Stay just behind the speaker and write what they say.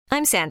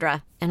I'm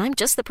Sandra, and I'm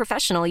just the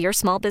professional your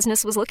small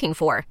business was looking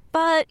for.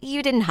 But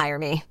you didn't hire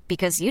me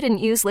because you didn't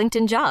use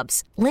LinkedIn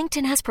Jobs.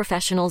 LinkedIn has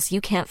professionals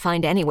you can't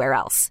find anywhere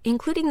else,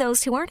 including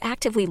those who aren't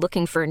actively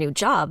looking for a new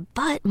job,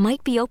 but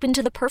might be open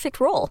to the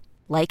perfect role,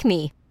 like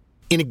me.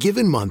 In a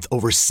given month,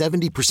 over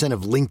 70%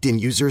 of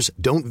LinkedIn users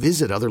don't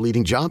visit other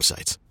leading job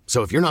sites.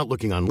 So if you're not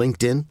looking on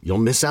LinkedIn, you'll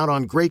miss out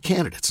on great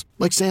candidates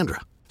like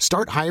Sandra.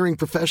 Start hiring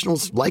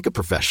professionals like a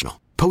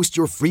professional. Post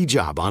your free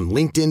job on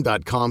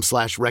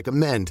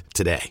linkedin.com/recommend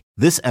today.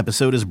 This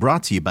episode is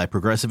brought to you by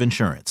Progressive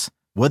Insurance.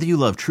 Whether you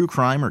love true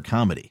crime or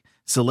comedy,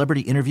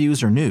 celebrity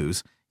interviews or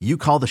news, you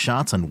call the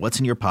shots on what's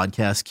in your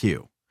podcast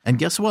queue. And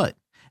guess what?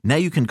 Now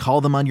you can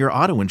call them on your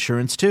auto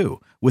insurance too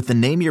with the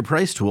Name Your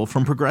Price tool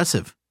from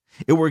Progressive.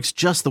 It works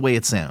just the way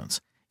it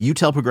sounds. You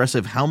tell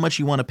Progressive how much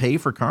you want to pay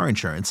for car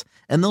insurance,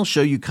 and they'll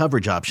show you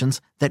coverage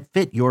options that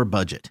fit your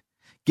budget.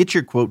 Get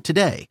your quote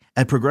today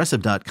at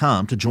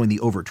Progressive.com to join the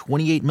over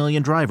 28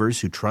 million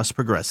drivers who trust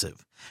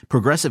Progressive.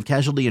 Progressive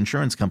Casualty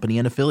Insurance Company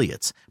and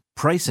Affiliates.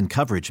 Price and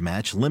coverage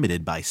match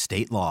limited by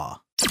state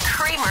law.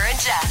 Kramer and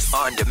Jess.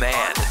 On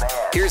demand.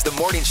 Here's the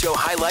morning show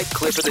highlight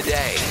clip of the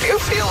day. You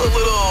feel a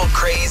little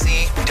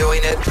crazy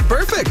doing it?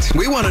 Perfect.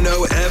 We want to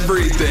know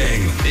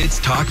everything. It's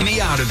Talk Me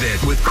Out of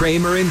It with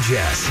Kramer and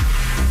Jess.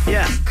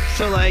 Yeah.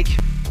 So,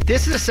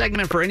 this is a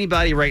segment for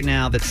anybody right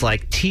now that's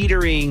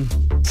teetering,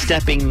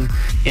 stepping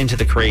into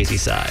the crazy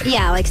side.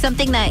 Yeah, like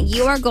something that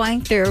you are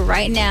going through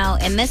right now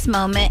in this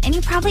moment, and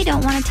you probably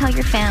don't want to tell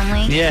your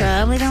family. Yeah.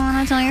 Probably don't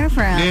want to tell your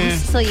friends. Yeah.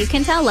 So you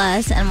can tell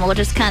us, and we'll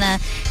just kind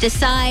of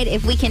decide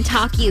if we can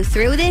talk you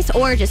through this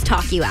or just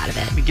talk you out of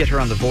it. We get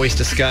her on the voice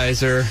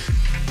disguiser.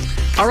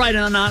 All right,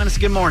 Anonymous,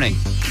 good morning.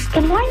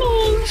 Good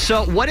morning.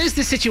 So what is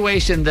the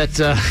situation that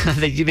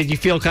you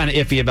feel kind of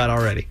iffy about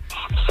already?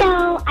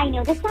 So I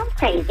know this sounds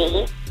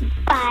crazy,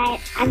 but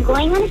I'm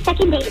going on a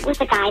second date with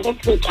a guy this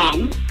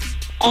weekend,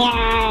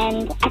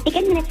 and I think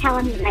I'm going to tell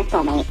him he's my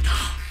soulmate.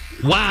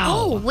 Wow.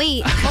 Oh,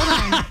 wait,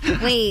 hold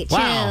on. Wait,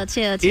 Wow.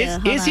 chill.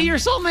 Is he your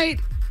soulmate?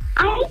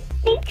 I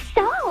think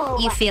so.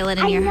 You feel it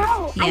in your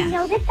heart. Yeah. I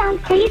know this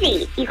sounds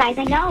crazy. You guys,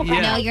 I know.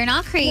 But No, you're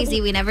not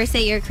crazy. We never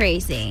say you're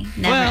crazy.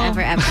 Never, Well,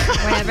 ever.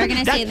 We're never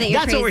going to say that you're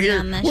that's what we're crazy here.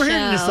 on the We're show.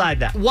 here to decide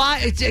that. Why?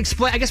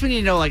 Explain. I guess we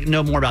need to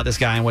know more about this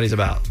guy and what he's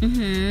about.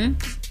 Mm-hmm.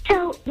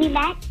 So we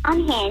met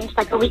on Hinge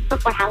a week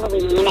before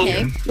Halloween,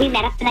 and we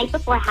met up the night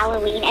before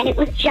Halloween, and it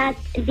was just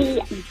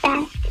the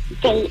best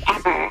date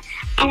ever.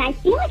 And I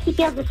feel like he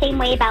feels the same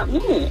way about me.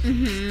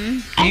 Mm-hmm.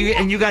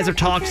 And you guys have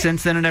talked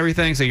since then and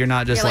everything, so you're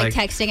not just You're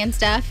texting and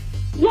stuff?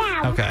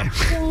 Yeah. Okay.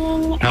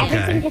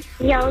 Everything just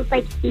feels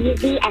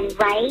easy and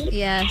right.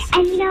 Yes.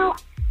 And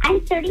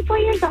I'm 34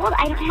 years old.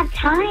 I don't have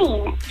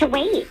time to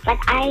wait.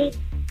 I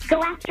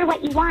go after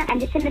what you want. I'm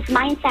just in this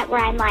mindset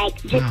where I'm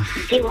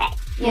just do it.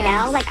 You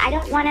know? I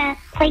don't want to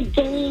play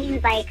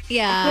games. I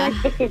feel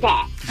like this is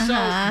it. So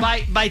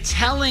by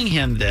telling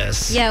him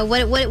this, yeah.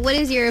 What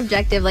is your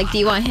objective? Do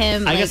you want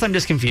him? I guess I'm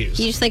just confused.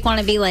 You just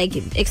want to be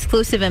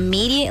exclusive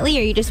immediately,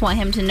 or you just want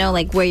him to know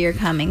where you're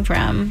coming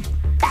from?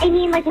 I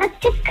mean, let's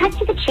just cut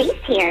to the chase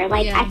here.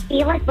 I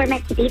feel like we're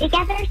meant to be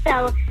together,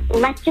 so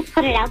let's just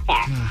put it out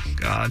there. Oh,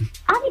 God.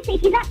 Obviously,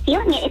 if he's not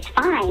feeling it, it's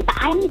fine, but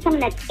I need someone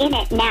that's in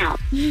it now.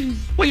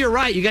 Well, you're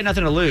right. You got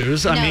nothing to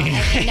lose. I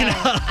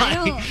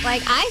don't.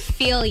 I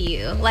feel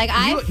you.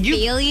 I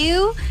feel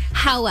you.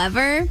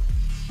 However,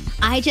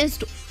 I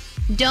just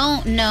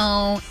don't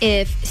know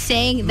if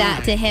saying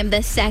that to him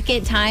the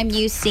second time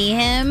you see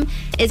him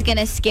is going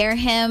to scare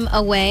him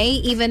away,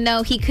 even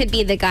though he could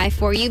be the guy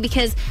for you.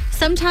 Because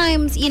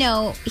sometimes,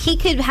 he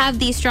could have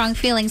these strong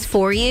feelings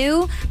for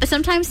you, but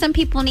sometimes some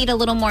people need a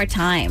little more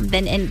time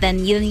than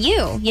you,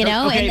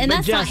 Okay, and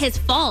that's Jess, not his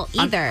fault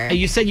either.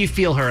 You said you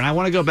feel her, and I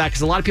want to go back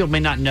because a lot of people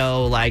may not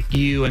know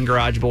you and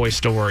Garage Boy's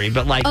story,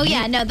 but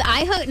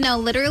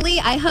literally,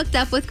 I hooked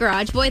up with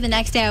Garage Boy. The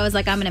next day I was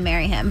I'm going to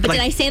marry him. But did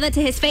I say that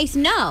to his face?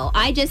 No.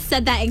 I just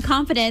said that in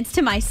confidence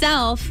to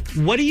myself.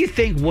 What do you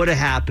think would have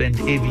happened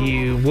if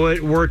you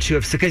were to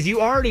have, because you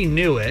already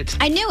knew it.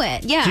 I knew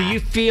it, yeah. Do you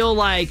feel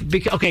I'm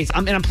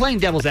playing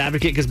devil's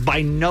advocate because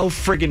by no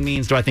friggin'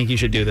 means do I think you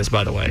should do this,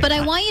 by the way. But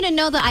I want you to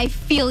know that I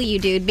feel you,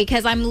 dude,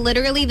 because I'm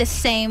literally the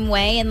same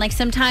way. And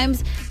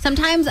sometimes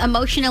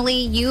emotionally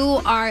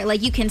you are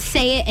you can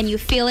say it and you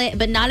feel it,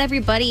 but not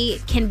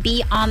everybody can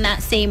be on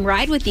that same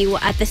ride with you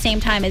at the same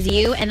time as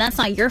you. And that's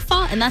not your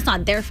fault, and that's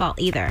not their fault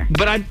either.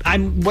 But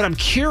what I'm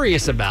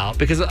curious about,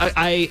 because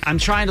I'm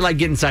trying to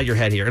get inside your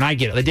head here, and I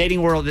get it. The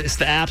dating world, the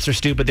apps are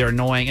stupid, they're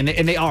annoying,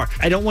 and they are.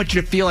 I don't want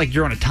you to feel like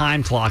you're on a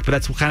time clock, but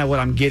that's kind of what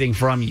I'm getting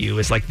from you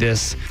is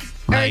this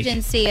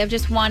urgency of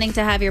just wanting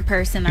to have your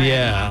person already.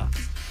 Yeah.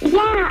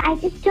 Yeah, I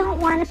just don't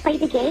want to play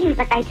the games.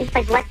 I just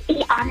let's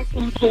be on the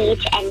same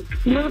page and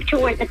move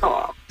towards the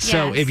goal.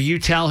 So if you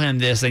tell him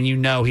this, then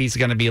he's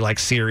going to be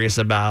serious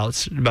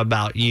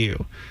about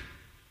you.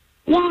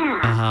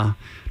 Yeah.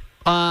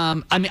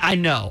 I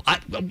know.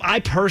 I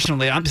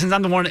personally, since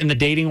I'm the one in the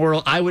dating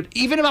world, I would,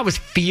 even if I was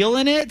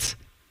feeling it,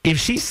 if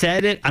she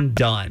said it, I'm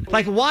done.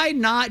 Why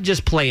not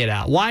just play it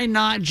out? Why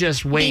not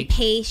just wait? Be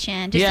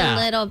patient, just a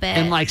little bit.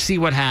 And see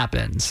what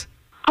happens.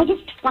 I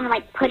just want to,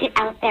 like, put it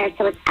out there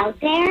so it's out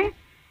there.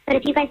 But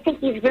if you guys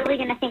think he's really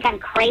going to think I'm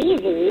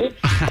crazy,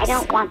 I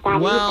don't want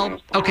that either.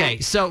 So. Okay,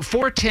 so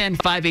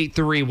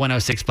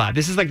 410-583-1065.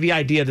 This is like the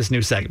idea of this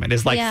new segment.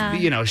 Is like,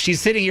 she's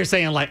sitting here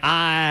saying like,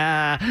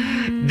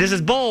 this is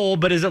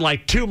bold, but is it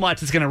like too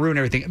much? It's going to ruin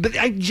everything. But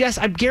I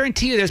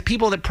guarantee you there's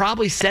people that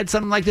probably said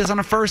something like this on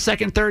a first,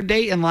 second, third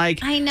date and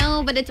like. I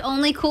know, but it's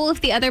only cool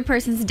if the other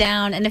person's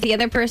down. And if the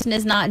other person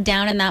is not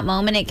down in that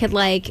moment, it could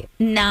like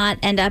not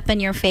end up in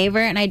your favor.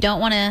 And I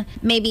don't want to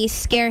maybe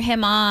scare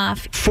him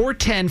off.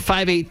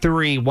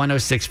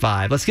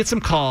 410-583-1065. Let's get some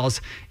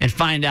calls and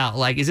find out,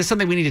 like, is this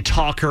something we need to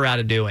talk her out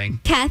of doing?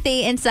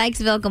 Kathy in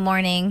Sykesville, good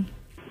morning.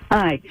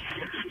 Hi.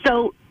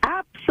 So,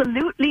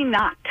 absolutely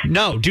not.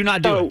 No, do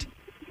not do it.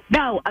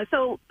 No.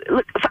 So,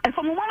 look,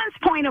 from a woman's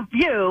point of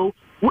view,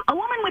 a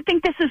woman would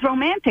think this is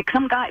romantic.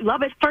 Some guy,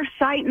 love at first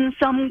sight, and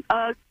some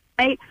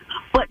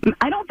but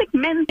I don't think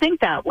men think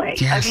that way.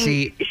 Yeah, I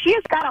mean, she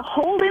has got to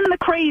hold in the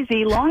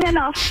crazy long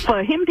enough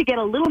for him to get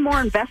a little more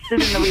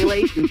invested in the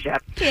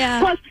relationship. Yeah.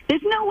 Plus,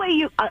 there's no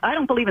way I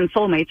don't believe in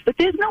soulmates, but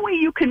there's no way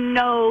you can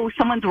know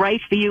someone's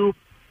right for you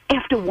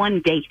after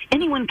one date.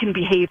 Anyone can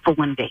behave for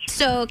one date.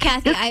 So,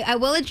 Kathy, I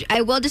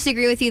will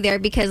disagree with you there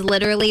because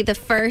literally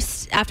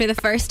after the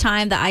first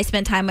time that I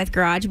spent time with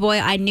Garage Boy,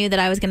 I knew that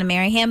I was going to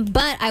marry him.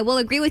 But I will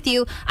agree with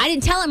you. I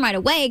didn't tell him right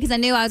away because I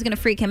knew I was going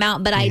to freak him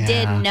out. But I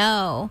did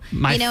know.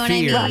 My you know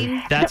fear. what I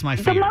mean? That's my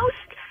fear.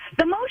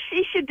 The most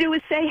she should do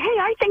is say, hey,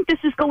 I think this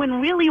is going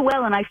really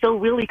well and I feel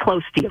really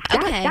close to you.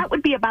 That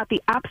would be about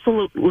the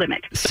absolute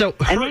limit.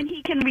 And then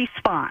he can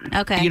respond.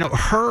 Okay. You know,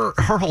 her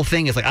whole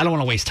thing is like, I don't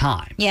want to waste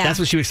time. Yeah. That's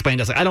what she explained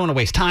to us. Like, I don't want to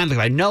waste time. Like,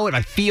 if I know it, if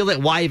I feel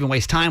it, why even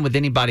waste time with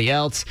anybody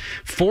else?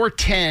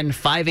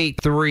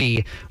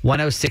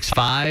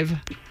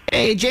 410-583-1065.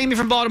 Hey, Jamie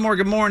from Baltimore,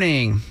 good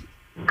morning.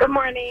 Good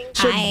morning.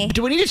 So, Hi.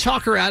 do we need to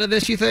talk her out of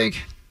this, you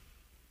think?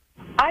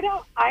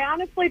 I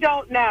honestly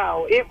don't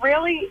know. If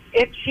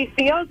she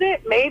feels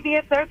it, maybe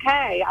it's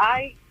okay.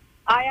 I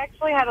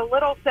actually had a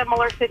little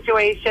similar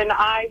situation.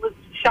 I was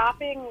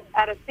shopping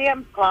at a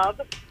Sam's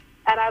Club,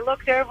 and I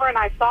looked over and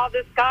I saw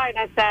this guy, and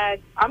I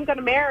said, I'm going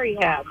to marry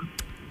him.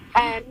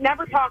 And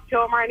never talked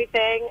to him or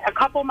anything. A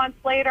couple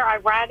months later, I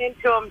ran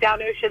into him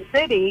down Ocean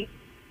City,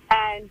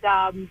 and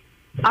I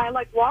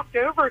walked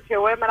over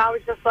to him, and I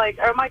was just like,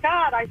 oh, my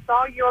God, I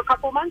saw you a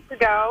couple months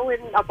ago in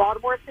a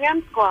Baltimore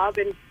Sam's Club,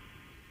 and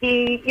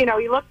he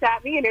looked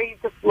at me, he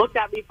just looked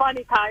at me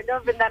funny, kind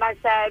of, and then I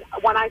said,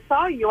 when I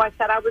saw you, I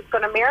said I was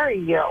going to marry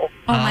you. Oh,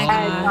 my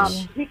gosh.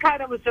 And he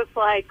kind of was just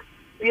like,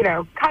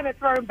 kind of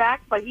thrown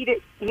back, but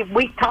we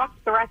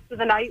talked the rest of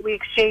the night, we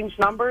exchanged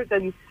numbers,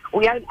 and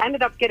we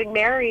ended up getting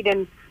married,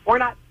 and we're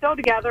not still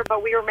together,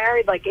 but we were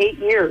married 8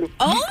 years.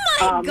 Oh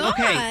my gosh!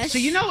 Okay, so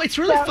it's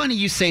really funny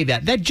you say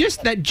that. That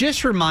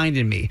just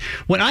reminded me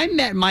when I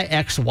met my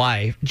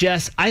ex-wife,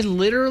 Jess. I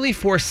literally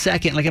for a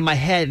second, in my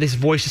head, this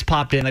voice just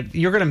popped in,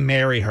 you're gonna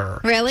marry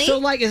her. Really?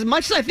 So as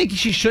much as I think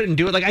she shouldn't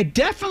do it, I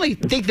definitely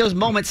think those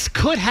moments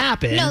could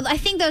happen. No, I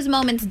think those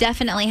moments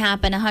definitely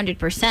happen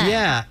 100%.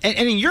 Yeah,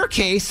 and in your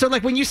case, so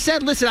when you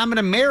said, "Listen, I'm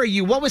gonna marry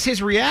you," what was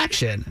his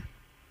reaction?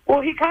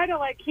 Well, he kind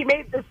of he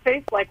made this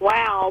face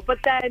wow, but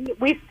then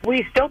we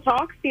still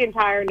talked the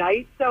entire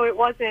night, so it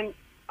wasn't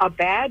a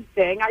bad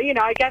thing.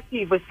 I guess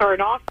he was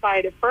thrown off by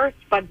it at first,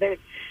 but then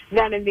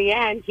in the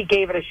end, he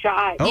gave it a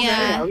shot. Okay.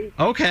 Yeah.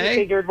 Okay. He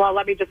figured, well,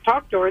 let me just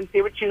talk to her and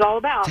see what she's all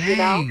about.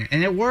 Dang,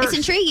 and it works. It's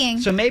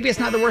intriguing. So maybe it's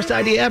not the worst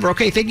idea ever.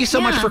 Okay, thank you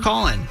so much for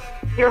calling.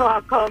 You're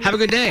welcome. Have a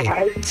good day.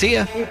 Bye. See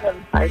ya.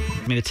 Bye.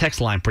 I mean, the text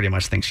line pretty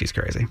much thinks she's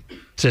crazy.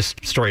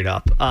 Just straight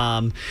up.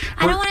 I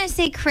don't want to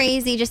say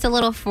crazy, just a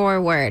little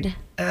forward.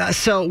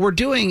 So we're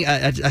doing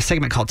a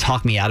segment called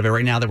Talk Me Out of It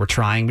right now that we're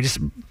trying. We just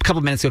a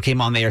couple minutes ago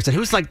came on there. So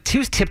who's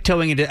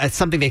tiptoeing into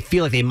something they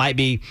feel like they might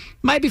be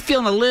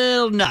feeling a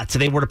little nuts if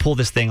they were to pull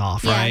this thing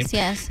off, right?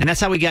 Yes. And that's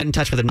how we got in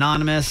touch with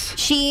Anonymous.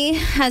 She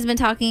has been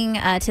talking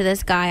to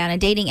this guy on a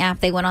dating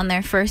app. They went on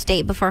their first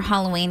date before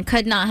Halloween.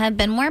 Could not have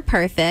been more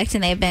perfect,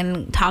 and they've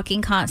been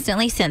talking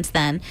constantly since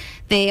then.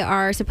 They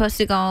are supposed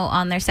to go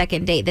on their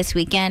second date this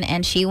weekend,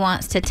 and she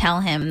wants to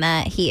tell him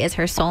that he is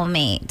her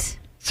soulmate.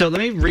 So let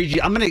me read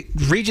you. I'm going to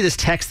read you this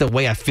text the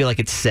way I feel like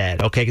it's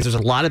said, okay? Because there's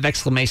a lot of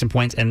exclamation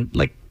points and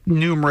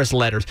numerous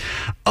letters.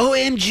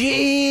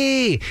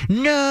 OMG!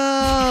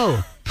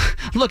 No!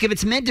 Look, if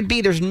it's meant to be,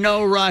 there's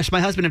no rush.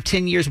 My husband of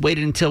 10 years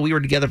waited until we were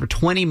together for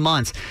 20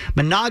 months.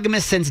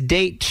 Monogamous since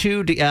date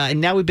 2, and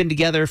now we've been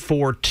together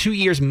for 2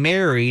 years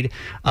married.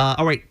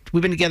 All right,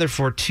 we've been together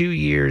for 2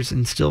 years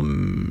and still,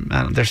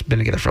 there's been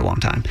together for a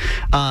long time.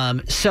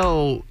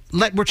 So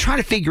we're trying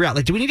to figure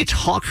out, do we need to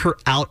talk her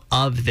out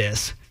of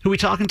this? Who are we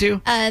talking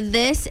to?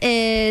 This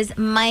is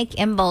Mike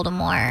in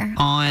Baltimore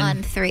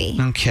on 3.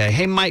 Okay.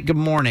 Hey, Mike, good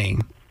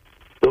morning.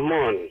 Good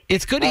morning.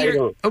 It's good to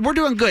hear. We're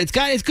doing good. It's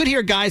good to hear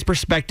a guy's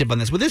perspective on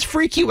this. Would this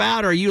freak you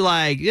out, or are you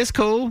like, it's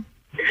cool?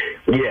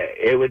 Yeah,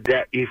 it would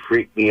definitely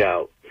freak me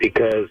out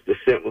because the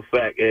simple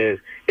fact is,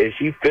 if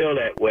she feel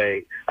that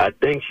way, I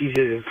think she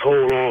should just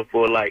hold on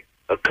for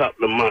a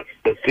couple of months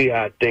to see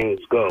how things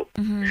go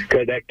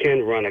because that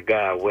can run a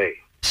guy away.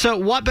 So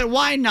what? But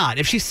why not?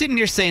 If she's sitting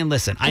here saying,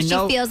 "Listen, I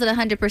know she feels it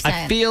 100%.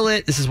 I feel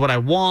it. This is what I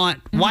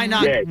want." Why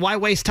not? Yeah. Why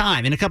waste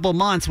time? In a couple of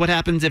months, what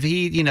happens if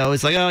he,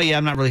 is like, "Oh yeah,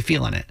 I'm not really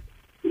feeling it."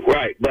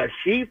 Right, but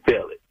she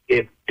feel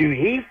it. Do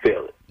he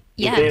feel it?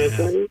 Yes.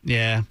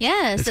 Yeah.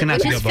 Yes, It's gonna have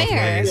which to is go both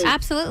fair. ways.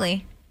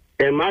 Absolutely.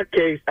 In my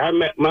case, I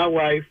met my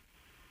wife,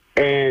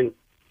 and,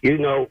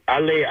 I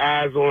laid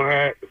eyes on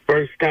her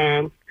first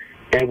time,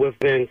 and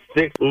within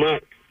 6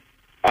 months,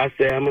 I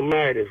said, I'm going to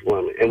marry this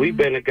woman. And we've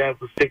been together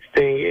for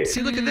 16 years.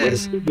 See, look at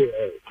this.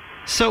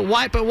 So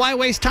why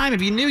waste time?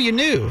 If you knew, you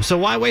knew. So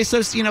why waste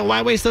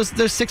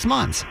those 6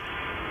 months?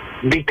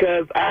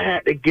 Because I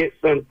had to get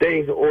some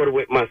things in order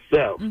with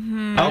myself.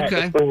 I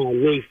Okay. had to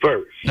find me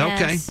first.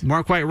 Okay.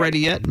 Weren't quite ready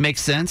yet.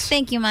 Makes sense.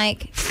 Thank you,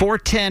 Mike.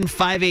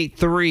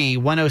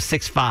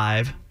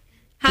 410-583-1065.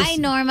 Hi,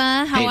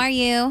 Norma. How are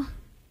you?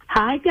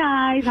 Hi,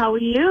 guys. How are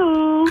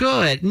you?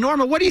 Good.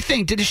 Norma, what do you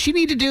think? Does she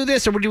need to do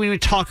this, or do we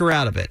need to talk her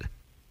out of it?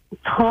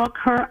 Talk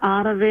her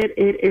out of it.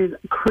 It is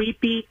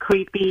creepy.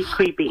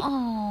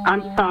 Oh.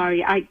 I'm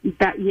sorry.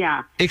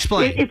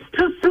 Explain. It's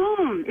too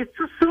soon.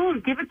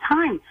 Give it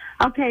time.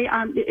 Okay.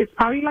 It's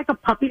probably like a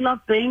puppy love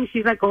thing.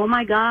 She's like, oh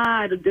my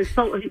God, this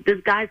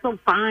guy's so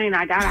fine.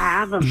 I gotta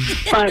have him.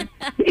 But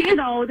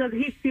does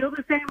he feel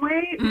the same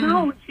way?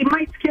 No. She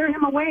might scare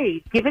him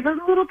away. Give it a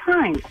little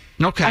time.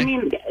 Okay. I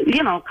mean,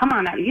 come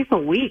on, at least a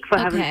week for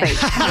heaven's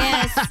sake.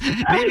 Yes.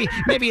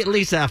 maybe at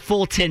least a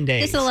full 10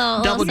 days. Just a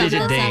little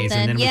double-digit something, days,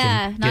 and then we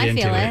can no, get I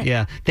into feel it. it.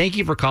 Yeah. Thank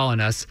you for calling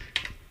us.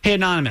 Hey,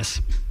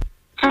 Anonymous.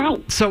 Hi.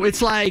 So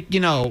it's like,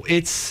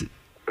 it's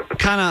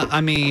kind of,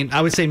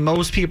 I would say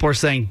most people are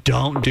saying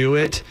don't do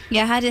it.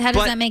 Yeah, how does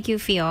that make you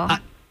feel?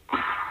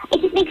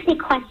 It just makes me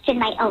question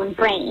my own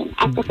brain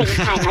at the same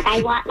time.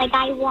 I want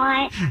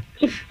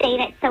to say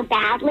that so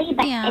badly,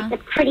 but it's a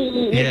pretty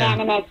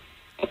unanimous,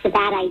 it's a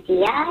bad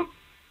idea.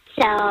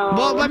 So.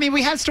 Well,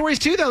 we had stories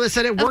too, though, that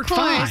said it worked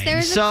fine.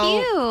 There's so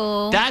a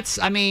few. That's,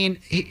 but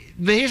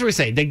here's what we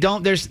say: they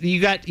don't.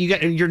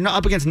 You're not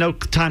up against no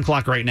time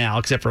clock right now,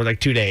 except for like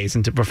 2 days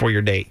before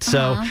your date.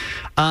 So,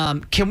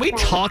 can we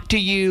talk to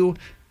you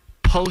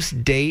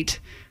post date?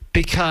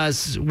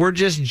 Because we're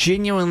just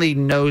genuinely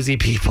nosy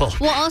people.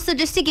 Well, also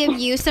just to give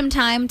you some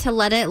time to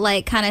let it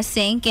kind of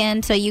sink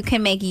in so you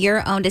can make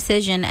your own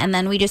decision, and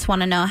then we just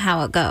want to know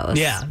how it goes.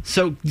 Yeah.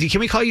 So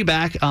can we call you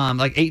back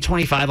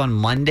 8:25 on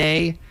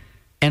Monday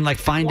and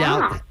find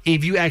out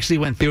if you actually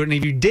went through it? And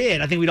if you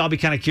did, I think we'd all be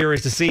kind of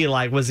curious to see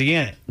was he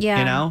in it?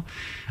 Yeah.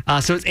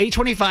 So it's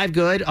 8:25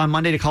 good on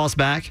Monday to call us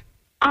back?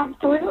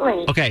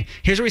 Absolutely. Okay.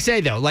 Here's what we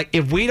say though.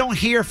 If we don't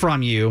hear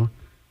from you,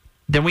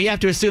 then we have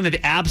to assume that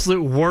the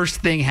absolute worst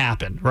thing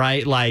happened,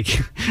 right?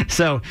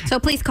 So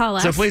please call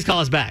us. So please call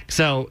us back.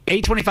 So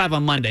 8:25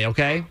 on Monday,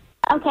 okay?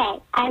 Okay,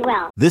 I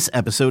will. This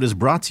episode is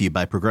brought to you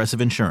by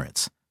Progressive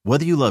Insurance.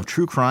 Whether you love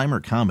true crime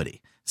or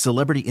comedy,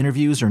 celebrity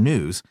interviews or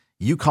news,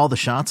 you call the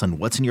shots on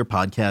what's in your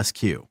podcast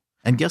queue.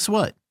 And guess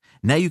what?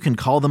 Now you can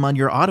call them on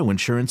your auto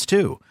insurance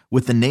too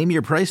with the Name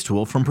Your Price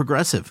tool from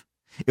Progressive.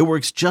 It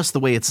works just the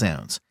way it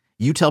sounds.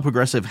 You tell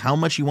Progressive how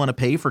much you want to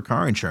pay for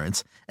car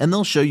insurance, and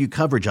they'll show you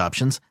coverage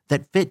options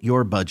that fit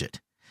your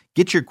budget.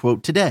 Get your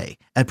quote today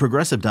at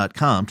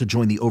Progressive.com to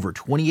join the over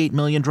 28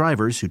 million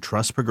drivers who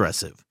trust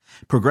Progressive.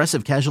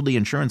 Progressive Casualty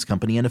Insurance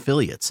Company and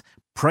Affiliates.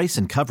 Price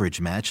and coverage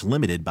match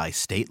limited by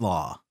state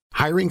law.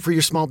 Hiring for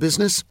your small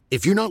business?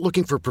 If you're not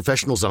looking for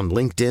professionals on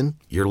LinkedIn,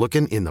 you're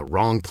looking in the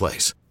wrong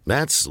place.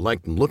 That's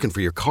like looking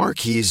for your car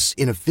keys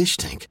in a fish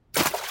tank.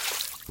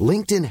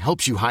 LinkedIn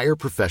helps you hire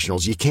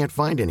professionals you can't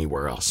find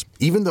anywhere else,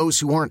 even those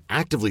who aren't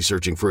actively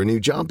searching for a new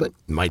job but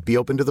might be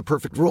open to the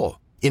perfect role.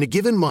 In a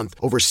given month,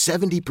 over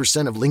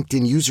 70% of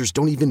LinkedIn users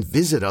don't even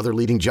visit other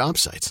leading job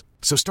sites.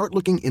 So start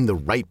looking in the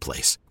right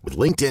place. With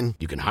LinkedIn,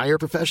 you can hire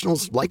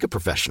professionals like a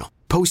professional.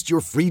 Post your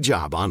free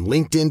job on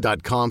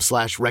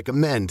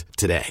linkedin.com/recommend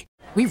today.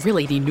 We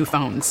really need new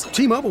phones.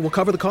 T-Mobile will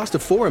cover the cost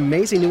of 4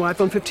 amazing new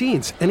iPhone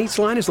 15s, and each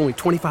line is only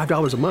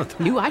 $25 a month.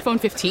 New iPhone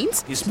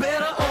 15s? It's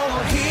better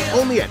over here.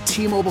 Only at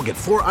T-Mobile, get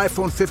 4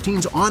 iPhone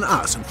 15s on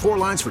us and 4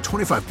 lines for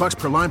 $25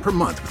 per line per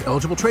month with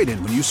eligible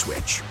trade-in when you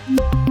switch.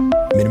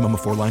 Minimum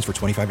of 4 lines for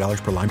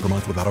 $25 per line per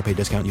month with autopay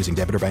discount using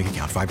debit or bank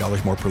account.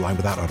 $5 more per line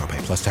without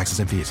autopay, plus taxes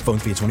and fees. Phone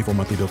fee at 24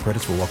 monthly bill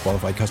credits for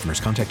well-qualified customers.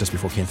 Contact us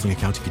before canceling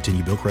account to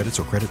continue bill credits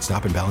or credit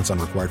stop and balance on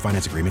required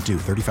finance agreement due.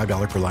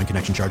 $35 per line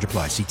connection charge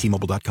applies. See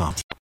T-Mobile.com.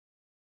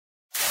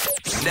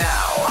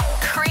 Now,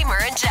 Kramer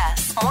and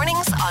Jess.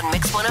 Mornings on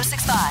Mix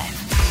 106.5.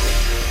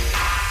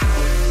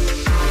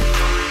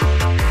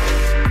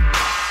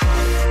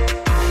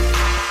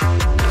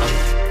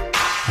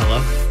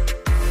 Hello?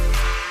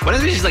 What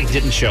if we just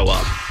didn't show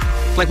up?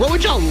 What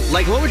would y'all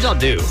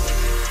do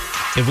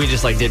if we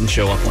just didn't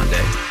show up one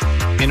day?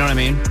 You know what I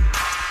mean?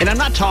 And I'm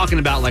not talking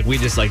about we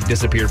just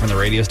disappeared from the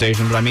radio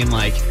station, but I mean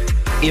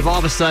if all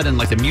of a sudden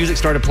the music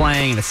started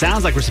playing and it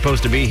sounds like we're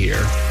supposed to be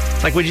here,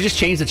 would you just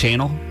change the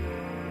channel?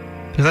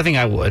 Because I think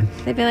I would.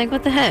 They'd be like,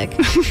 what the heck?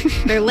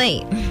 They're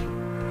late.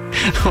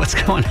 What's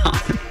going on?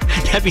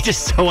 That'd be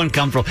just so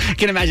uncomfortable. I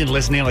can imagine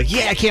listening like,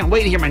 yeah, I can't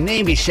wait to hear my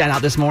name be shout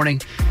out this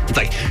morning. It's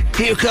like,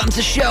 here comes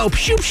the show.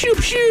 Shoo, shoo,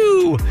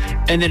 shoo.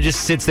 And then it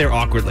just sits there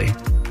awkwardly.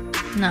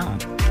 No.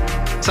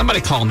 Somebody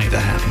call me if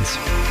that happens.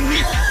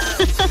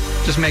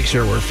 Just make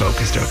sure we're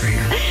focused over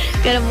here.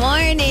 Good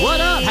morning. What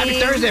up? Happy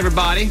Thursday,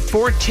 everybody.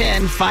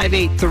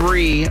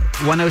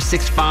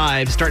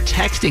 410-583-1065. Start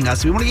texting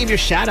us. We want to give you a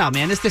shout out,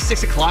 man. This is the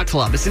 6 o'clock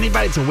club. It's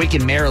anybody that's awake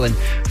in Maryland.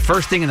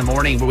 First thing in the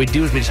morning, what we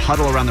do is we just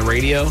huddle around the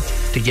radio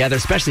together.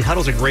 Especially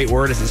huddle's a great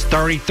word. It's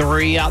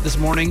 33 out this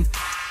morning.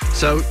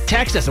 So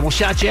text us and we'll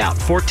shout you out.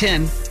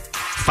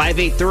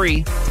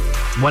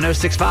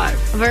 410-583-1065.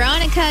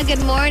 Veronica,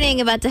 good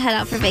morning. About to head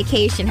out for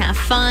vacation. Have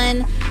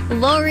fun.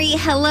 Lori,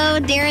 hello.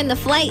 Darren, the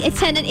flight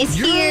attendant, is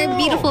here.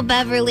 Beautiful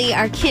Beverly,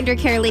 our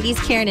KinderCare ladies,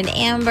 Karen and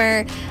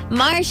Amber.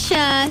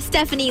 Marsha,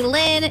 Stephanie,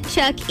 Lynn,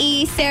 Chuck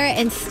E, Sarah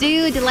and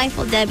Stu,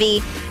 Delightful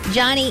Debbie,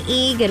 Johnny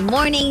E, good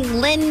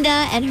morning.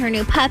 Linda and her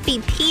new puppy,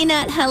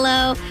 Peanut,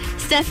 hello.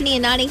 Stephanie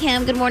in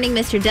Nottingham, good morning.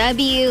 Mr.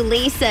 W,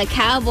 Lisa,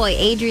 Cowboy,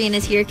 Adrian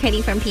is here.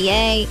 Kenny from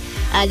PA.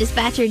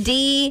 Dispatcher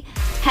D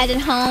headed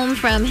home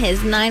from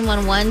his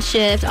 911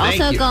 shift.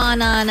 Also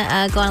going on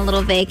a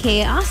little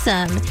vacay.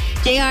 Awesome.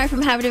 JR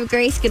from Harvard of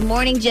Grace. Good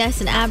morning,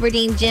 Jess in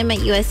Aberdeen. Jim at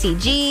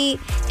USCG.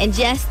 And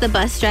Jess, the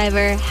bus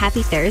driver.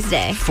 Happy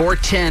Thursday.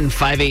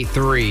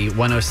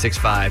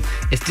 410-583-1065.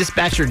 It's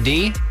Dispatcher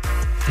D.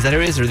 Is that who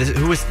it is? Or this,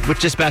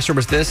 which dispatcher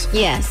was this?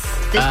 Yes,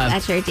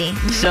 Dispatcher D.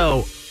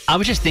 So I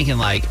was just thinking,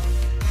 like,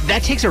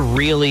 that takes a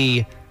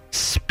really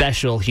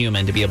special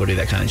human to be able to do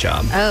that kind of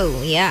job. Oh,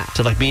 yeah.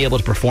 To, like, be able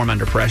to perform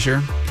under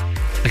pressure.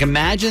 Like,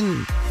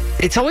 imagine,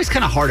 it's always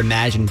kind of hard to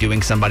imagine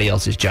doing somebody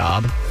else's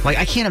job. Like,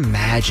 I can't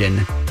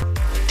imagine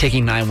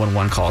taking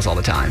 911 calls all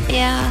the time.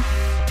 Yeah.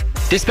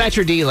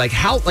 Dispatcher D, like,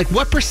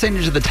 what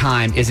percentage of the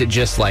time is it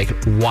just, like,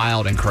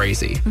 wild and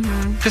crazy?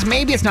 Because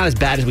maybe it's not as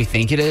bad as we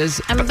think it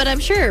is. But I'm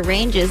sure it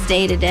ranges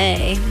day to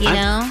day, you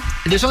know?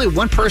 There's only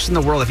one person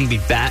in the world I think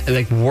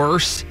would be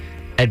worse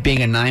at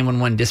being a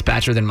 911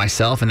 dispatcher than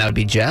myself, and that would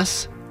be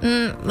Jess.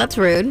 That's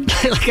rude.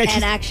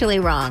 And actually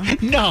wrong.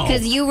 No.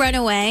 Because you run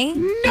away.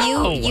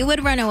 No. You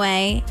would run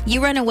away.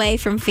 You run away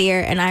from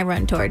fear, and I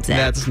run towards it.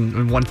 That's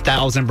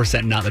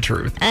 1,000% not the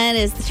truth. That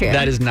is the truth.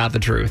 That is not the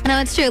truth. No,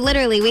 it's true.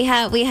 Literally, we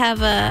have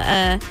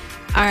a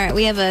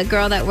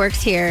girl that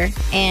works here,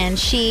 and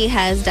she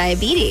has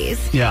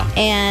diabetes. Yeah.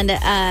 And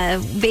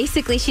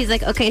basically, she's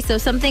like, okay, so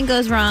if something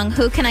goes wrong,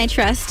 who can I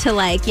trust to,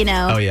 like, you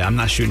know? Oh, yeah, I'm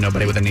not shooting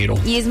nobody with a needle.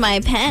 Use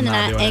my pen.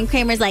 And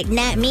Kramer's like,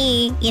 not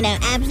me. You know,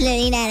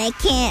 absolutely not. I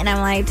can't. And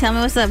I'm like, tell me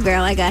what's up,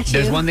 girl. I got you.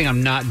 There's one thing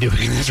I'm not doing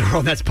in this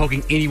world. That's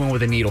poking anyone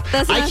with a needle.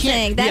 That's what I'm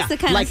saying. That's the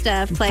kind of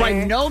stuff, player.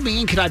 By no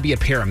means could I be a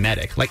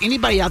paramedic. Like,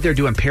 anybody out there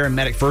doing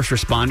paramedic first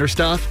responder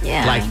stuff,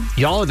 like,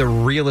 y'all are the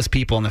realest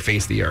people on the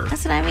face of the earth.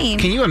 That's what I mean.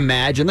 Can you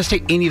imagine? Let's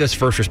take any of those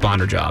first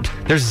responder jobs.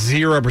 There's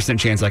 0%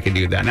 chance I could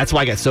do that. And that's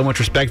why I got so much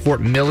respect for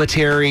it.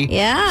 Military,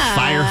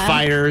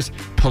 firefighters,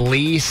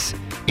 police,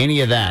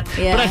 any of that.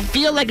 Yeah. But I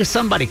feel like if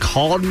somebody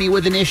called me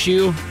with an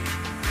issue,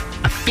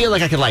 I feel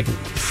like I could, like,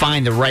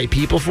 find the right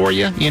people for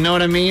you. You know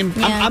what I mean?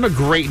 Yeah. I'm a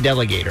great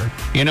delegator.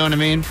 You know what I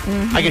mean?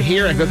 I can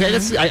hear it. Okay,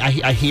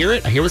 I hear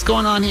it. I hear what's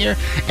going on here.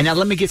 And now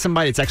let me get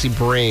somebody that's actually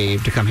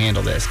brave to come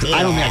handle this. Because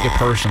I don't think I could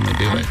personally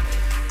do it.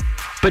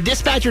 But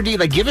Dispatcher D,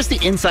 like, give us the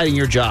insight in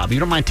your job. You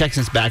don't mind texting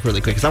us back really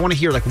quick because I want to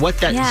hear, like, what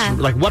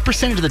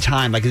percentage of the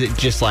time, like, is it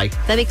just, like,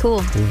 that'd be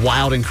cool,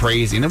 wild and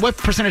crazy, and then what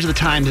percentage of the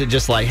time is it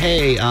just like,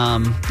 hey,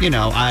 you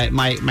know,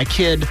 my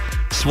kid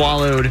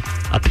swallowed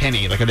a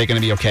penny. Like, are they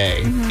going to be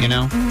okay? You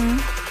know?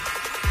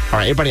 All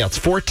right, everybody else,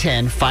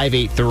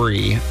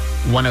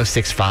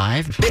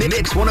 410-583-1065.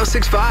 Mix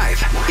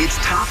 1065. It's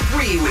Top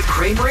 3 with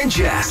Kramer and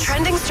Jess.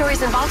 Trending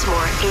stories in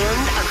Baltimore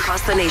and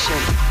across the nation.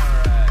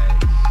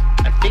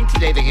 I think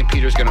today the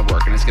computer's going to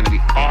work, and it's going to be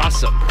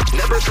awesome.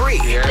 Number 3.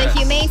 The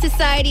Humane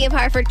Society of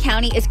Harford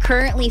County is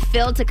currently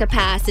filled to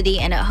capacity,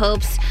 and it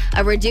hopes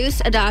a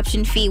reduced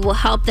adoption fee will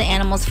help the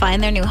animals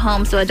find their new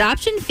home. So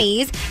adoption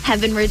fees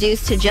have been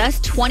reduced to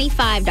just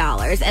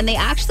 $25, and they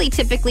actually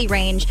typically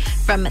range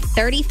from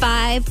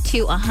 $35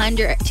 to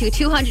 $100 to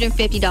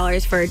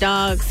 $250 for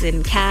dogs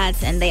and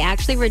cats, and they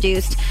actually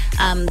reduced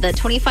the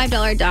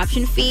 $25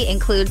 adoption fee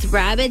includes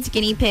rabbits,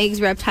 guinea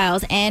pigs,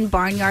 reptiles, and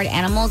barnyard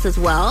animals as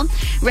well.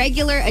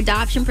 Regular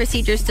adoption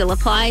procedures still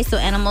apply, so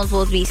animals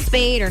will be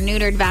spayed or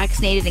neutered,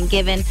 vaccinated, and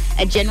given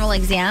a general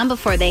exam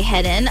before they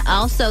head in.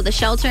 Also, the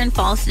shelter in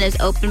Falston is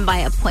open by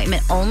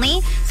appointment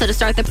only. So to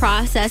start the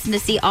process and to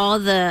see all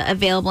the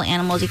available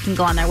animals, you can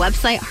go on their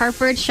website,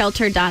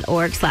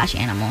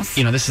 harfordshelter.org/animals.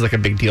 You know, this is like a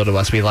big deal to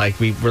us. We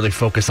really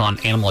focus on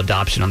animal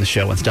adoption on the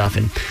show and stuff.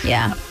 And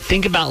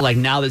think about, like,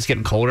 now that it's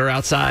getting colder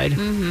outside,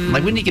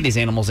 like, we need to get these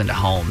animals into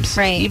homes.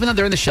 Right. Even though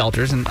they're in the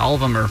shelters and all of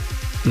them are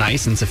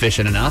nice and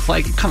sufficient enough.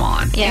 Like, come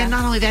on. Yeah. And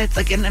not only that, it's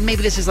like, and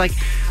maybe this is like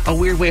a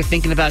weird way of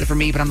thinking about it for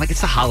me, but I'm like,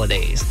 it's the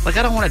holidays. Like,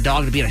 I don't want a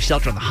dog to be in a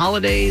shelter on the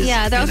holidays.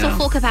 Yeah, they're also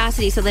full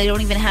capacity, so they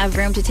don't even have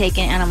room to take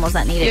in animals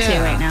that need it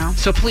too right now.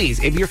 So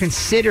please, if you're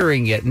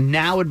considering it,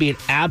 now would be an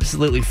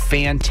absolutely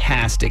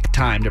fantastic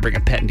time to bring a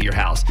pet into your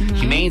house.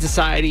 Humane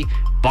Society,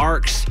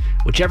 Barks,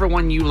 whichever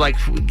one you like.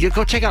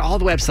 Go check out all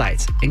the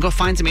websites and go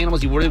find some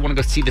animals you really want to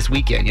go see this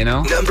weekend, you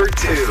know? Number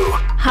 2.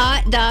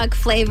 Hot dog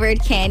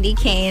flavored candy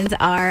canes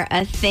are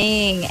a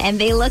thing, and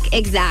they look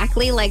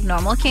exactly like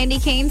normal candy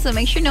canes, so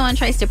make sure no one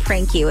tries to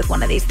prank you with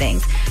one of these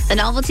things. The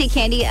novelty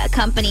candy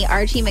company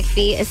Archie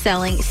McPhee is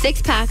selling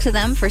 6 packs of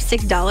them for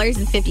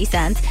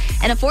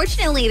 $6.50, and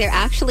unfortunately, they're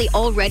actually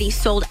already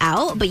sold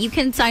out, but you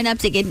can sign up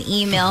to get an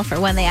email for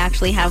when they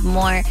actually have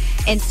more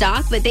in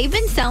stock. But they've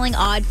been selling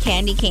odd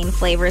candy cane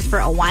flavors for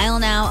a while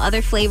now.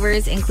 Other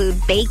flavors include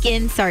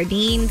bacon,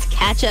 sardines,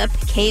 ketchup,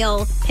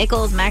 kale,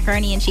 pickles,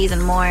 macaroni and cheese,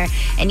 and more.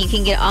 And you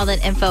can get all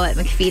that info at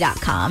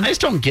McPhee.com. I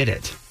just don't get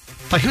it.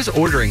 Like, who's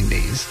ordering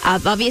these?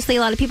 Obviously,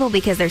 a lot of people,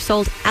 because they're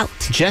sold out.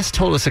 Jess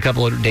told us a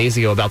couple of days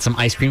ago about some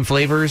ice cream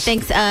flavors.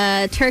 Thanks,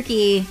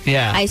 turkey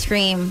ice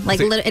cream.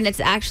 And it's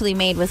actually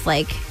made with,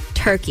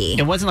 turkey.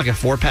 It wasn't like a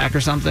 4-pack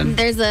or something?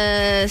 There's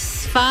a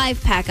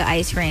 5-pack of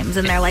ice creams,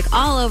 and they're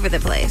all over the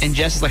place. And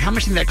Jess is like, how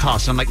much did that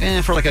cost? And I'm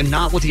like, for a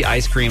novelty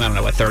ice cream, I don't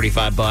know, what,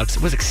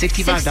 $35? Was it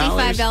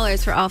 $65?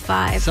 $65 for all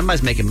 5.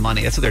 Somebody's making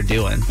money. That's what they're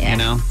doing, you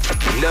know?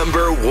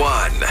 Number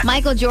 1.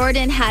 Michael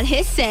Jordan had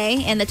his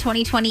say in the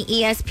 2020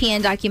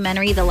 ESPN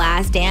documentary, The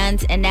Last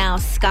Dance, and now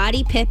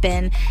Scottie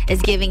Pippen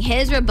is giving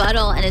his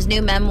rebuttal in his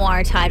new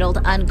memoir titled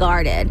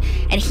Unguarded.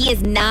 And he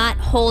is not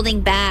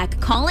holding back,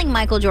 calling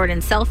Michael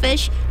Jordan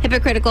selfish,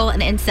 hypocritical,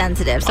 and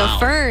insensitive. So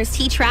first,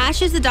 he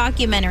trashes the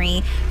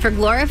documentary for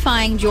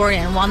glorifying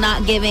Jordan while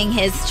not giving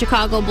his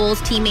Chicago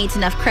Bulls teammates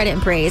enough credit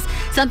and praise,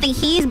 something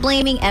he's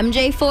blaming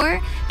MJ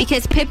for,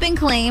 because Pippen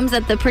claims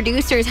that the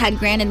producers had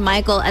granted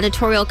Michael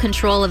editorial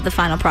control of the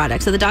final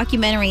product, so the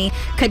documentary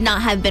could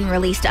not have been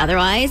released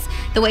otherwise.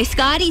 The way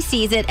Scottie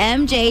sees it,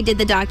 MJ did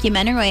the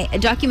documentary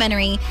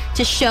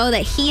to show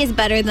that he is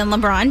better than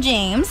LeBron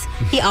James.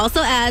 He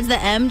also adds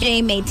that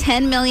MJ made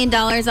 $10 million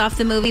off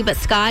the movie, but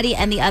Scottie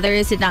and the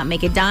others did not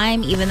make a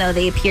dime, even though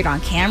they appeared on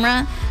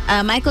camera.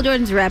 Michael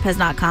Jordan's rep has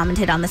not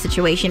commented on the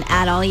situation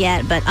at all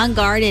yet, but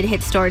Unguarded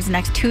hits stores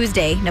next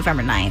Tuesday,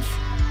 November 9th.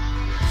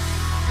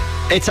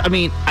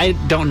 I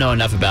don't know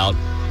enough about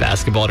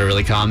basketball to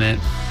really comment,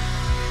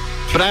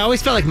 but I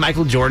always felt like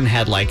Michael Jordan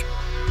had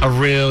a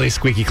really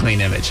squeaky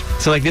clean image.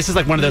 So this is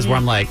one of those where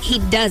I'm like, he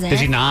doesn't. Does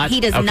he not? He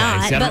does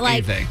not. See,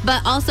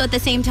 but also at the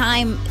same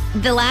time,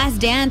 The Last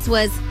Dance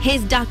was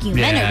his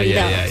documentary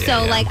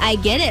though. I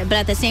get it, but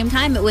at the same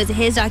time it was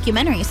his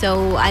documentary.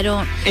 So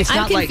I'm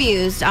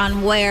confused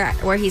on where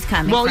he's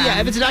coming from. Well,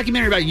 yeah, if it's a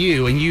documentary about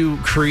you and you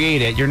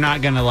create it, you're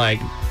not going to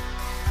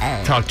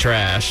talk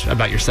trash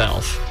about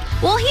yourself.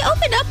 Well, he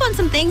opened up on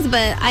some things,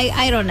 but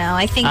I don't know.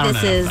 I think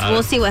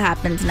we'll see what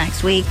happens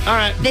next week. All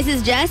right. This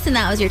is Jess, and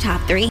that was your top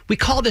 3. We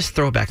call this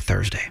Throwback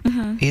Thursday.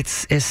 Mm-hmm.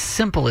 It's as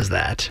simple as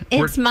that.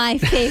 It's my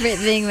favorite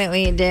thing that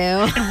we do.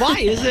 And why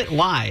is it?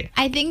 Why?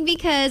 I think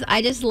because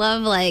I just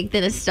love,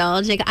 the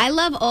nostalgic. I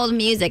love old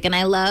music, and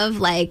I love,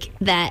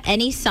 that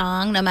any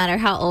song, no matter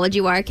how old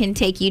you are, can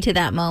take you to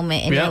that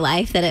moment in your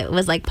life that it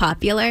was,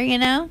 popular, you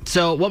know?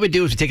 So what we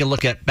do is we take a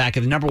look back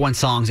at the number 1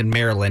 songs in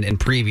Maryland in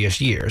previous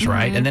years,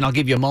 right? Mm-hmm. And then I'll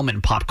give you a moment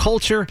in pop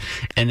culture,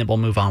 and then we'll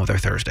move on with our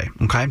Thursday,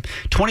 okay?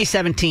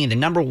 2017, the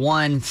number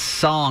 1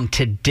 song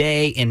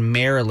today in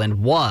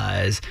Maryland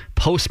was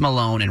Post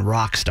Malone and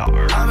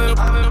Rockstar.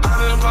 Wow.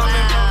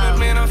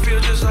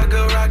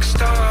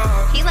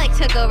 He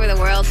took over the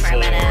world for a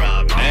minute.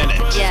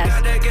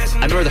 Yes.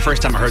 I remember the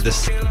first time I heard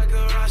this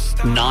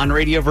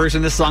non-radio version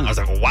of this song, I was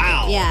like,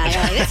 wow.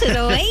 Yeah, this is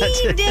a way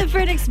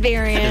different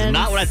experience. That is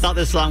not what I thought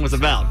this song was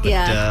about.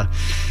 But,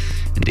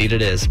 indeed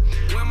it is.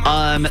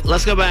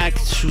 Let's go back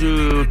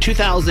to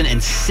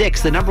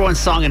 2006. The number 1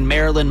 song in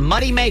Maryland,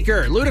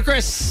 Moneymaker,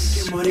 Ludacris.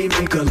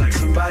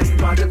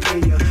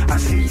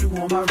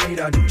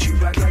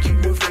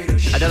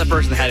 Another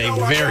person that had a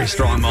very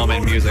strong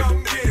moment in music.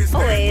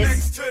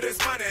 Always.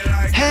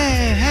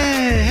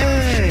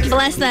 Hey.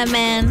 Bless that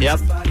man. Yep.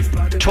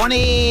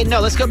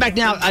 Let's go back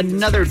now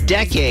another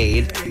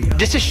decade,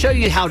 just to show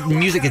you how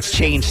music has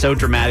changed so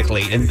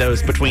dramatically in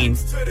those between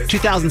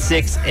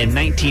 2006 and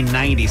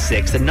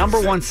 1996. The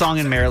number 1 song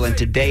in Maryland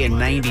today in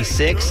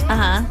 96,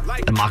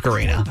 the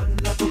Macarena.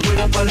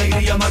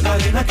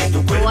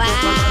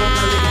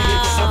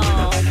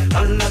 Wow.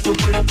 God,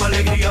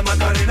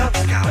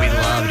 we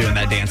loved doing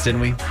that dance,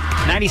 didn't we?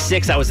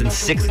 96, I was in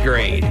 6th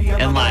grade.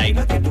 And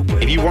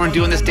if you weren't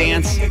doing this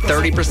dance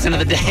 30% of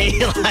the day,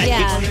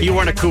 you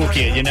weren't a cool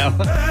kid, you know?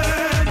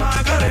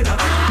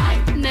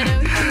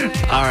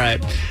 All right.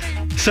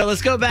 So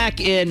let's go back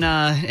in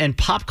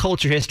pop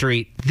culture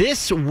history.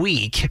 This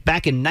week,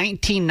 back in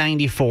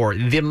 1994,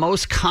 the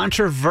most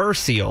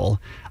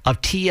controversial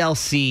of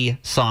TLC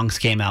songs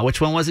came out. Which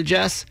one was it,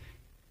 Jess?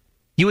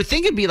 You would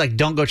think it'd be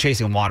Don't Go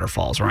Chasing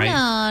Waterfalls,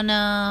 right?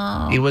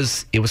 No. It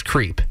was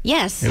Creep.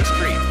 Yes. It was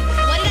Creep.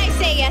 What did I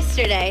say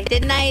yesterday?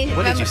 Didn't I?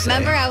 What did you say?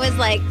 Remember I was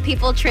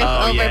people trip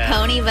over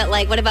Pony, but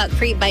what about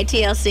Creep by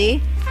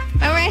TLC?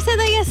 Remember I said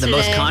that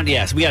yesterday?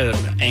 Yes, we had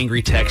an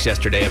angry text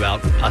yesterday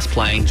about us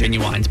playing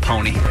Genuine's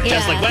Pony. Yeah.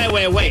 Just like,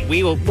 wait,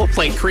 we'll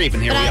play Creep,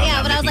 and here we are.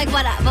 Yeah, but I was like,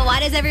 what? But why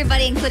does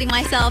everybody, including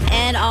myself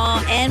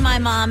and my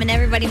mom and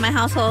everybody in my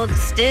household,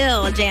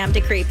 still jam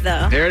to Creep,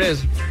 though? There it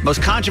is.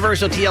 Most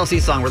controversial TLC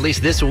song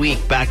released this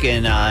week back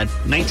in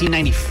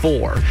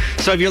 1994.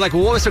 So if you're like,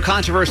 well, what was so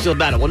controversial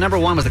about it? Well, number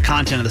one was the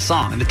content of the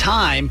song. At the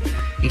time,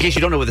 in case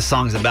you don't know what the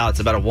song is about,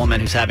 it's about a woman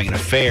who's having an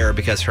affair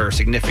because her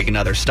significant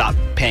other stopped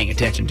paying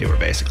attention to her,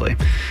 basically.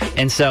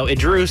 And so it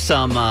drew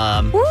some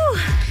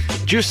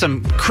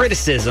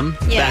criticism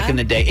back in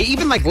the day.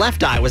 Even like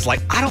Left Eye was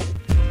like, I don't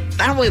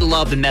really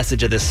love the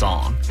message of this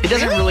song. It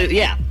doesn't really,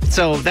 yeah.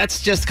 So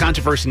that's just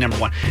controversy number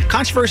one.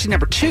 Controversy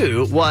number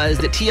two was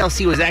that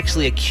TLC was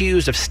actually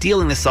accused of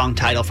stealing the song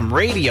title from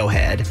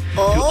Radiohead,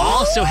 who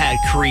also had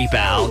Creep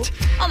out.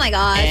 Oh my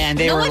gosh. And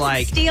they were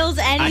like, steals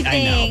anything.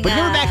 I know. But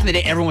remember back in the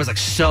day, everyone was like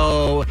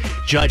so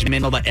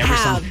judgmental about every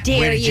song. How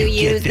dare you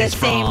use the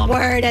same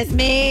word as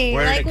me?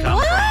 Where did it come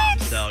from?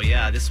 So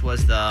yeah, this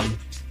was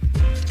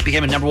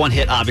became a number one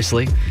hit,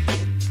 obviously.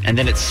 And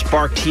then it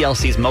sparked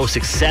TLC's most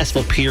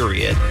successful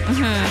period.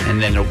 Mm-hmm.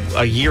 And then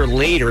a year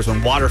later is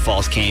when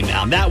Waterfalls came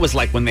out. That was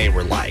like when they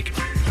were like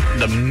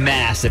the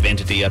massive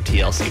entity of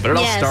TLC. But it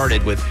all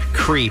started with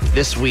Creep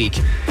this week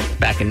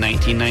back in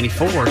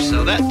 1994.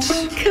 So that's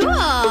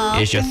cool.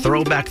 Is your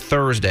Throwback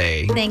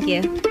Thursday. Thank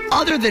you.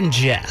 Other than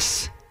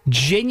Jess,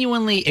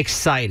 genuinely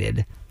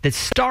excited that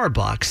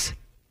Starbucks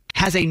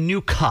has a new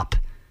cup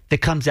that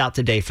comes out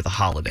today for the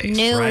holidays.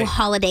 New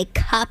holiday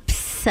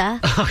cups.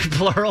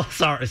 Plural.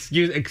 Sorry.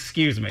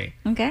 Excuse me.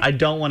 Okay. I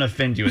don't want to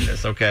offend you in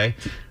this, okay?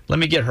 Let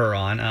me get her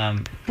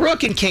on.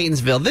 Brooke in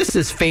Catonsville. This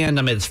is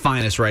fandom at its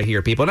finest right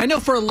here, people. And I know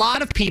for a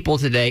lot of people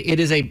today,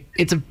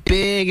 it's a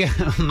big,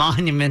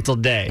 monumental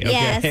day. Okay?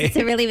 Yes, it's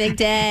a really big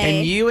day.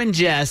 And you and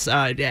Jess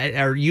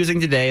are using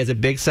today as a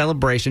big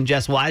celebration.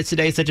 Jess, why is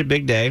today such a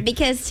big day?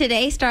 Because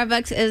today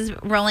Starbucks is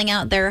rolling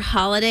out their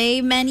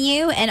holiday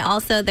menu and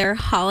also their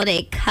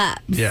holiday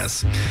cups.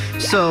 Yes.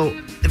 So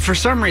for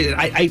some reason,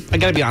 I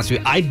got to be honest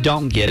with you, I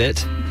don't get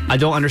it. I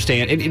don't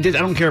understand. I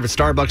don't care if it's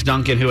Starbucks,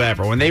 Dunkin',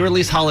 whoever. When they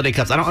release holiday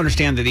cups, I don't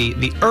understand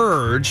the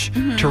urge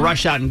to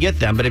rush out and get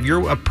them. But if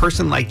you're a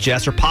person like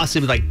Jess or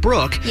possibly like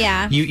Brooke,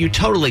 you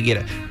totally get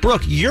it.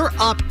 Brooke, you're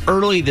up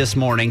early this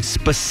morning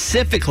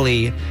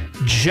specifically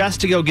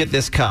just to go get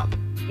this cup.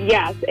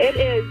 Yes, it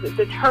is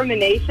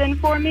determination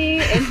for me.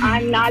 If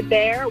I'm not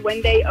there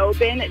when they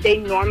open, they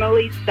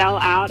normally sell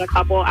out a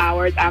couple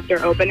hours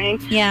after opening.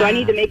 Yeah. So I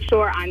need to make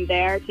sure I'm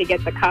there to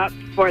get the cups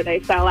before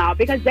they sell out,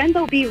 because then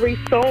they'll be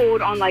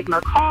resold on like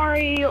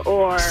Mercari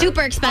or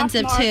super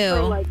expensive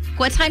too.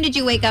 What time did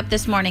you wake up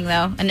this morning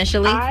though,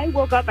 initially? I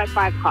woke up at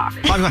 5 o'clock.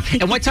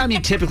 And what time do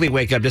you typically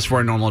wake up just for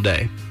a normal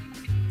day?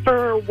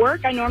 For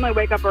work, I normally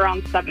wake up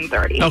around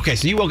 7:30. Okay,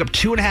 so you woke up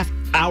 2.5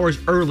 hours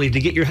early to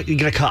get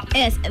a cup.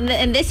 Yes,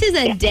 and this is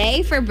a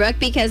day for Brooke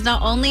because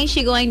not only is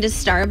she going to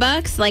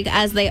Starbucks like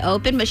as they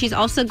open, but she's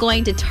also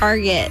going to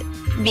Target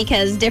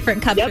because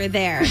different cups are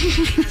there.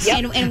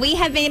 And we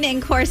have been in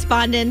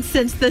correspondence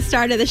since the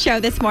start of the show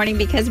this morning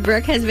because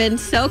Brooke has been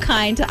so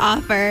kind to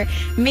offer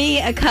me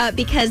a cup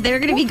because they're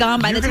going to be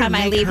gone by the time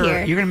I leave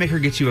here. You're going to make her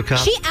get you a cup?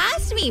 She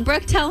asked me.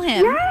 Brooke, tell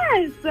him.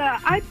 Yes.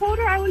 I told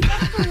her I was up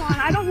for one.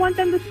 I don't want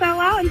them to sell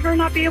out and her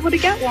not be able to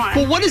get one.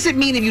 Well, what does it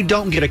mean if you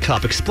don't get a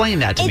cup? Explain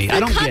that to me. I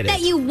don't get it. It's the cup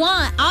that you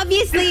want.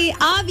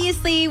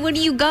 Obviously, when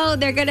you go,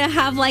 they're going to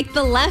have like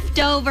the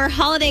leftover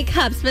holiday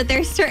cups, but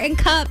there's certain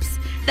cups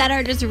that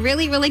are just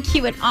really, really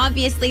cute, and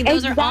obviously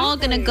those are all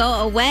going to go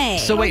away.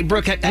 So wait,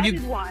 Brooke, have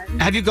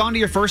you gone to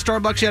your first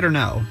Starbucks yet or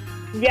no?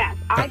 Yes,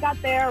 I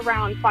got there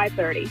around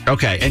 5:30.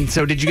 Okay, and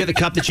so did you get the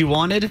cup that you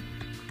wanted?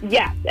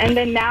 Yes, and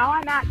then now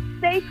I'm at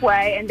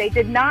Safeway, and they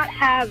did not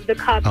have the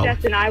cup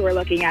Jess and I were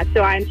looking at,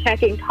 so I'm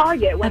checking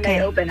Target when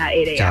they open at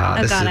 8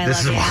 a.m.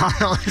 This is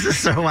wild. This is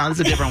so wild. This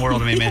is a different world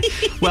to me, man.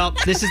 Well,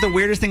 this is the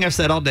weirdest thing I've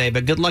said all day,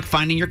 but good luck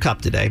finding your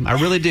cup today. I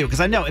really do, because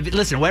I know,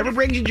 listen, whatever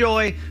brings you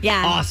joy,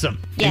 awesome.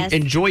 Yes.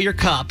 Enjoy your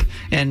cup,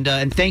 and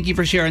thank you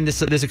for sharing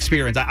this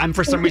experience. I'm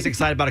for some reason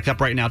excited about a cup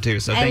right now, too,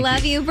 so thank you. I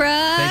love you,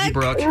 Brooke. Thank you,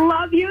 Brooke.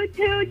 Love you,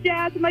 too,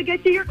 Jess. I'm going to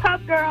get you your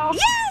cup, girl.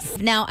 Yes!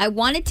 Now, I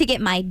wanted to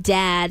get my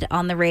dad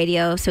on the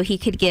radio so he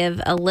could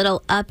give a little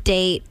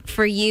update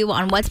for you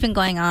on what's been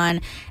going on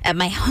at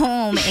my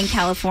home in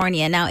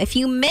California. Now, if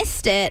you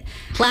missed it,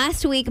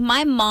 last week,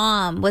 my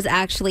mom was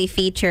actually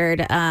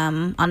featured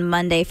on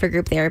Monday for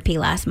group therapy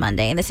last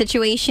Monday. And the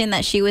situation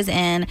that she was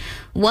in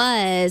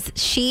was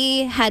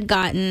she had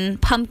gotten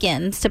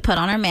pumpkins to put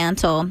on her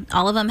mantle.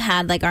 All of them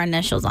had like our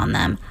initials on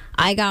them.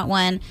 I got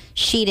one.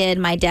 She did.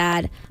 My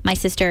dad, my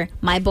sister,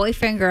 my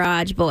boyfriend,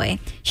 garage boy.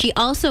 She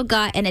also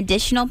got an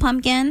additional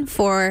pumpkin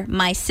for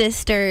my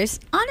sister's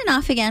on and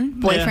off again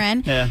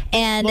boyfriend. Yeah.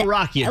 And a little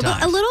rocky at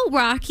times. A little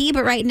rocky,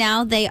 but right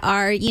now they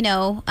are,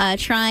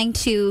 trying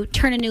to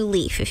turn a new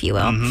leaf, if you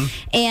will. Mm-hmm.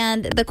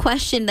 And the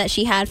question that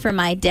she had for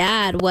my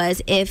dad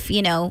was if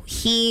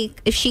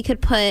she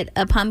could put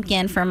a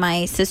pumpkin for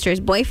my sister's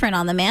boyfriend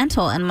on the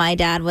mantle. And my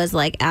dad was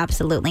like,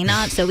 absolutely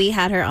not. So we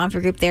had her on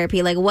for group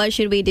therapy. Like, what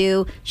should we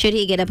do? should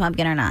he get a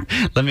pumpkin or not?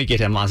 Let me get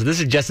him on. So this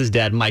is Jess's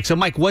dad, Mike. So,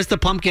 Mike, was the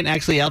pumpkin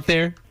actually out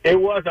there?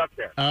 It was up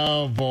there.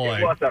 Oh, boy.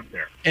 It was up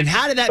there. And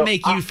how did that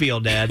make you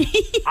feel, Dad?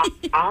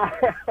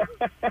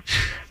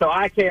 So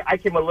I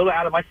came a little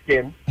out of my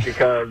skin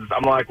because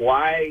I'm like,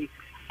 why?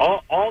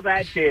 All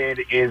that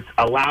did is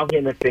allow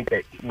him to think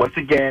that, once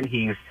again,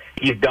 he's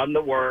done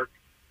the work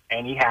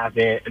and he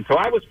hasn't. And so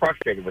I was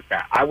frustrated with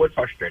that. I was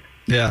frustrated.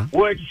 Yeah.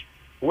 Which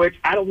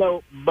I don't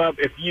know, Bub,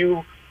 if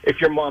your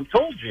mom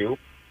told you,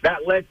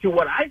 that led to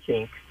what I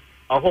think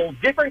a whole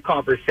different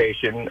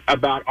conversation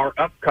about our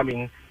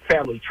upcoming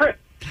family trip.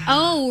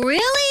 Oh,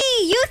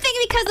 really? You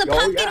think because the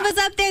pumpkin was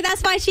up there,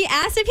 that's why she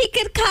asked if he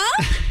could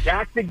come?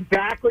 That's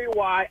exactly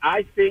why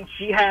I think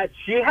she had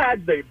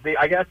the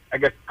I guess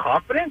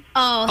confidence.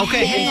 Oh,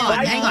 okay.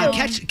 Hang on.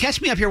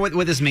 Catch me up here.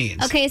 What this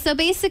means? Okay, so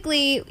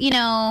basically,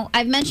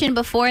 I've mentioned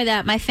before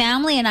that my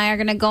family and I are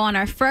going to go on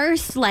our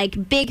first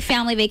big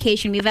family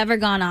vacation we've ever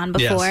gone on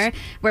before. Yes.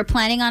 We're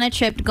planning on a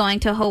trip going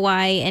to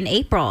Hawaii in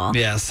April.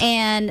 Yes.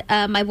 And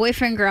my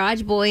boyfriend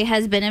Garage Boy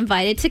has been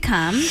invited to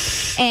come,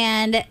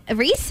 and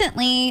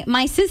recently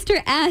my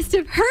sister asked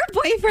if her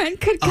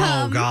boyfriend could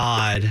come. Oh,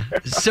 God.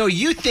 So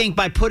you think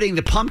by putting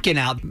the pumpkin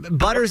out,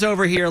 Butter's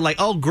over here like,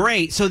 oh,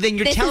 great. So then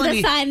you're telling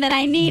me this is a sign that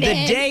I need the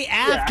it. day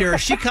after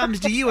she comes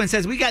to you and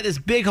says, we got this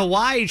big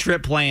Hawaii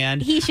trip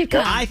planned. He should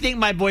come. I think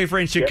my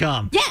boyfriend should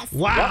come. Yes.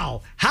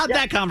 Wow. How'd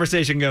that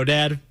conversation go,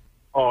 Dad?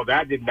 Oh,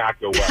 that did not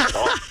go well at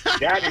all.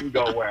 That didn't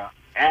go well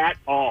at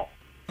all.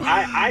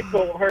 I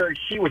told her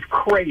she was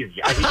crazy.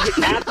 I mean,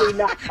 she's absolutely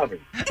not coming.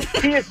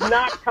 She is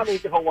not coming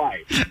to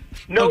Hawaii.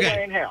 No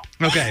way in hell.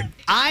 Okay.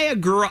 I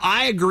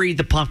agree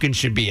the pumpkin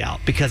should be out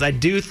because I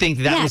do think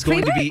that was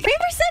going to be... Kramer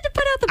said to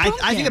put out the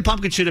pumpkin. I think the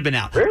pumpkin should have been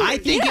out. Really? I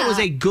think it was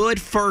a good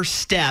first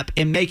step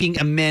in making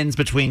amends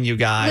between you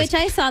guys. Which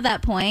I saw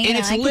that point. And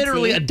it's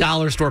literally a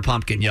dollar store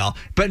pumpkin, y'all.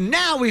 But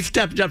now we've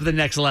stepped up to the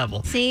next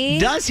level. See?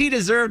 Does he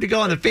deserve to go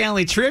on the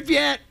family trip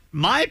yet?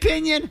 My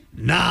opinion,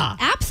 nah.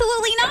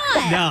 Absolutely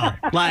not.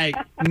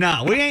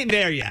 No, we ain't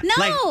there yet.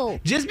 No.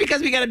 Just because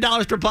we got a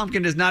dollar store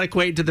pumpkin does not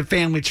equate to the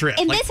family trip.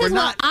 And this is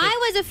what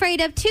I was afraid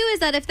of, too, is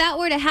that if that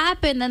were to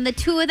happen, then the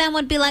two of them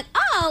would be like,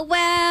 oh,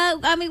 well,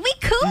 I mean, we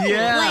cool.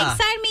 Yeah.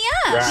 Sign me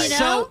up, Right.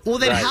 So,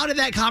 how did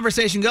that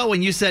conversation go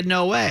when you said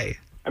no way?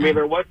 I mean,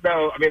 there was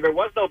no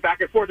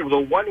back and forth. It was a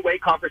one-way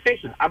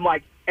conversation. I'm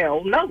like,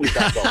 hell no, he's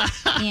not going.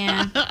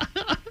 Yeah.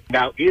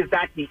 Now, is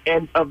that the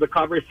end of the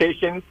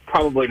conversation?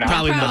 Probably not.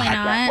 Probably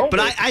not. But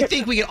Okay. I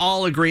think we can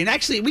all agree, and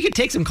actually, we could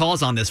take some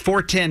calls on this.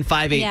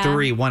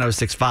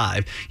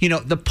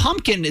 410-583-1065. The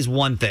pumpkin is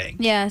one thing.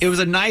 Yes. It was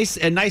a nice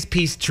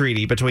peace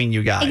treaty between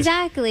you guys.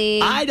 Exactly.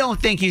 I don't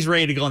think he's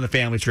ready to go on the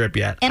family trip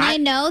yet. And I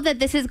know that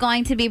this is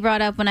going to be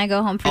brought up when I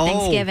go home for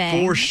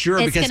Thanksgiving. For sure,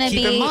 because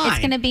keep in mind, it's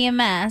going to be a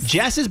mess.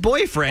 Jess's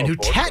boyfriend, who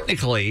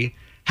technically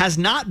has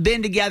not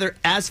been together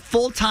as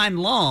full-time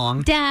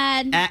long.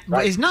 Dad.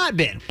 Has not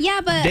been.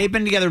 Yeah, but... They've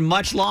been together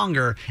much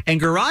longer, and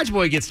Garage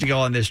Boy gets to go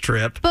on this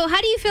trip. But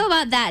how do you feel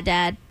about that,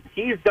 Dad?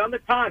 He's done the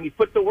time. He's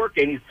put the work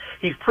in.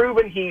 He's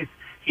proven he's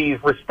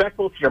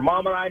respectful to your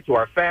mom and I, to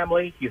our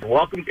family. He's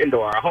welcomed into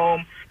our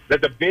home.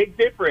 There's a big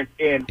difference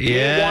in me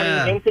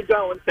wanting him to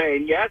go and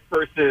saying yes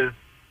versus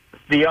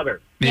the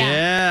other.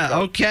 Yeah.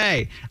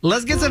 Okay.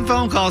 Let's get some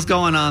phone calls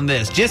going on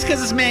this. Just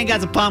because this man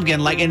got a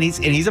pumpkin, and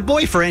he's a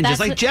boyfriend,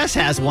 just like Jess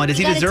has one. Does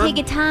he deserve?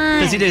 Take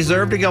time. Does he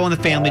deserve to go on the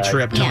family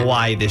trip to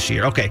Hawaii this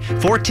year? Okay.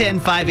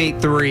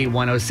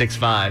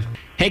 410-583-1065.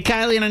 Hey,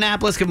 Kylie in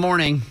Annapolis. Good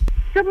morning.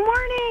 Good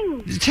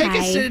morning. Take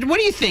us. What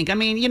do you think? I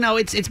mean,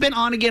 it's been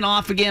on again,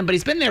 off again, but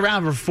he's been there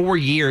around for 4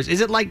 years. Is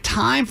it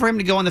time for him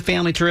to go on the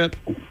family trip?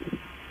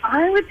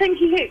 I would think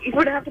he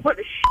would have to put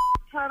a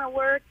ton of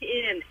work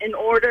in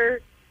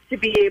order to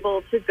be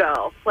able to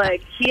go.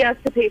 He has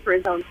to pay for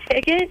his own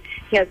ticket.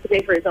 He has to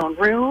pay for his own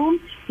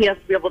room. He has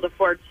to be able to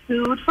afford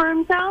food for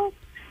himself.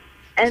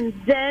 And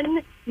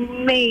then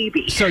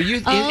maybe. So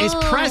his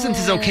presence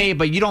is okay,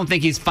 but you don't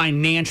think he's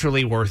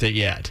financially worth it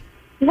yet?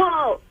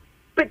 Well,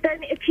 but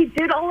then if he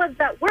did all of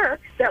that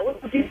work, that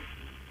would be...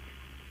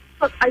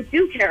 Look, I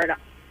do care enough.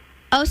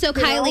 Oh, so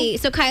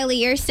Kylie,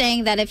 you're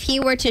saying that if he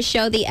were to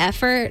show the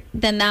effort,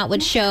 then that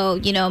would show,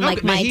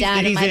 my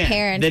dad and my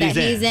parents that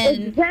he's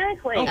in.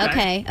 Exactly.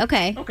 Okay.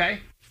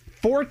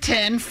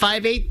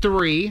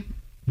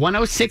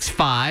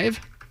 410-583-1065.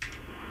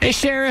 Hey,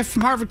 Sheriff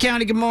from Harford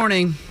County, good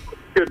morning.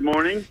 Good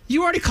morning.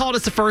 You already called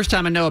us the first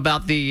time I know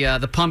about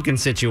the pumpkin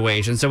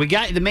situation. So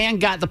the man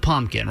got the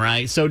pumpkin,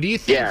 right? So do you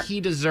think he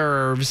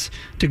deserves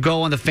to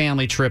go on the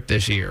family trip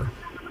this year?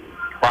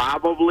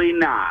 Probably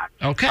not.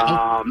 Okay.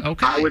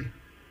 Okay.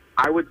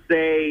 I would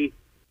say,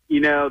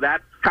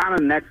 that's kind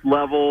of next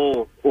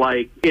level,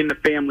 in the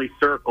family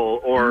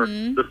circle or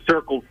the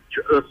circle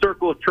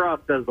of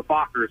trust, as the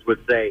Fockers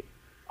would say.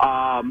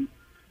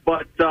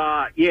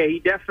 He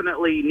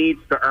definitely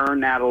needs to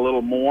earn that a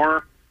little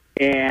more.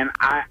 And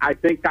I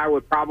think I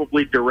would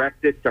probably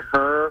direct it to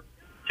her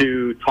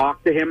to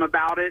talk to him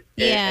about it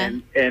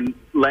and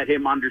let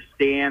him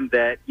understand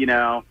that,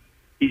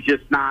 he's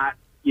just not,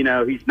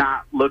 he's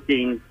not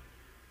looking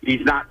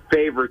he's not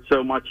favored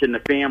so much in the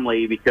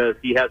family because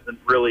he hasn't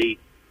really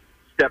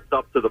stepped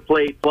up to the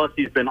plate. Plus,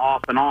 he's been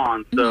off and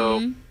on,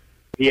 so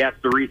he has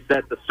to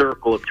reset the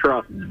circle of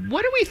trust.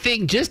 What do we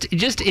think,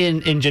 just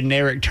in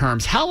generic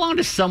terms, how long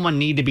does someone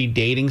need to be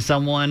dating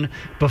someone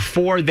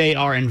before they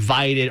are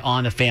invited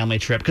on a family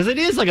trip? Because it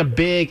is like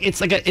it's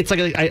like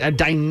a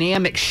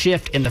dynamic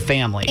shift in the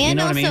family. And you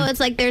know also, what I mean? it's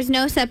like there's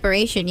no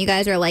separation. You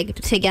guys are like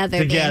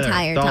together the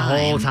entire time. The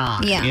whole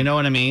time. Yeah. You know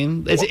what I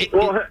mean?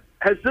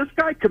 Has this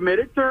guy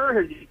committed to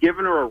her? Has he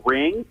given her a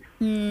ring?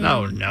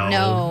 No.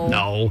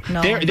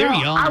 They're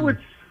young.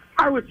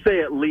 I would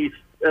say at least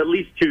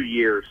 2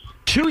 years.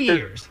 2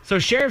 years. So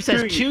Sheriff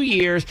says 2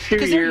 years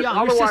because they're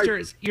young.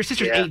 Your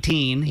sister's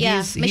 18. Yeah,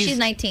 but she's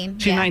 19.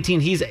 She's 19.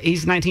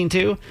 He's 19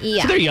 too.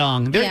 Yeah. So they're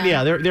young.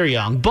 They're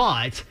young.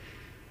 But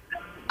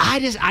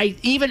I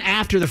even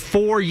after the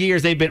 4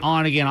 years they've been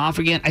on again, off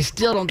again, I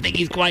still don't think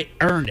he's quite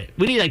earned it.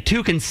 We need like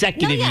 2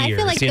 consecutive years. I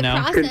feel like you the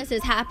know? process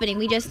is happening.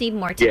 We just need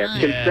more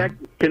time.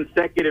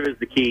 Consecutive is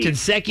the key.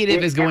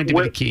 Consecutive is going to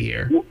be the key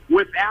here.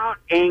 Without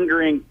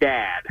angering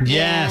Dad.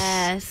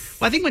 Yes.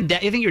 Well, I think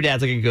your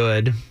dad's like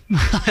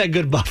a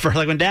good buffer.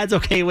 Like when Dad's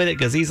okay with it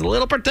because he's a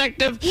little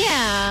protective.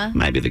 Yeah.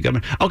 Might be the good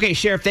one. Okay,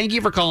 Sheriff, thank you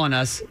for calling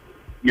us.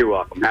 You're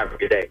welcome. Have a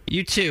good day.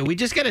 You too. We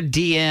just got a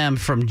DM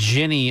from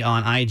Jenny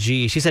on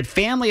IG. She said,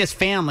 family is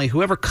family.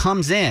 Whoever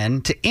comes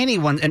in to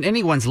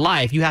anyone's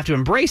life, you have to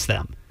embrace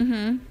them.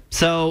 Mm-hmm.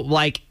 So,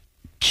 like,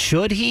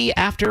 should he,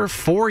 after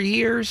 4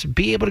 years,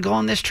 be able to go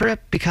on this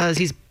trip because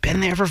he's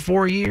been there for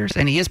 4 years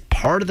and he is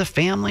part of the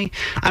family?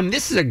 I mean,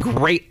 this is a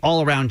great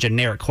all-around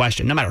generic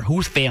question, no matter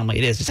whose family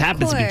it is. This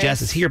happens to be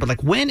Jess's here. But,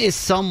 like, when is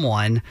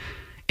someone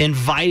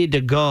invited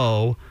to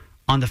go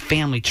on the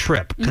family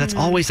trip? Because that's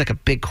always like a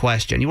big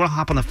question. You want to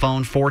hop on the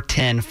phone,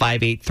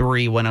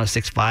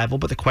 410-583-1065. We'll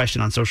put the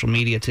question on social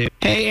media too.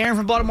 Hey, Aaron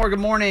from Baltimore, good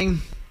morning.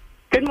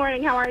 Good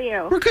morning. How are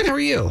you? We're good. How are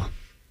you?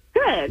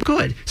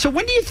 Good. So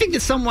when do you think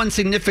that someone's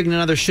significant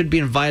other should be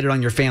invited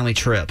on your family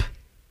trip?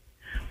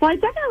 Well, I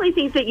definitely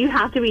think that you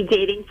have to be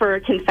dating for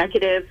a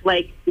consecutive,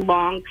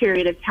 long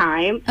period of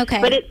time.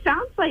 Okay. But it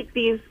sounds like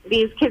these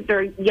kids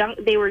are young.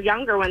 They were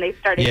younger when they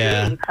started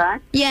dating,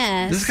 correct?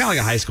 Yes. This is kind of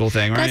like a high school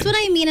thing, right? That's what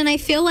I mean, and I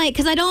feel like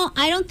because I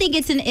don't think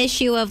it's an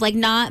issue of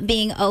not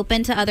being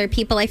open to other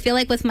people. I feel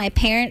like with my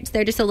parents,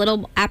 they're just a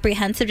little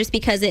apprehensive just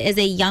because it is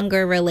a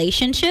younger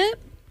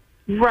relationship.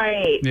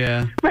 Right.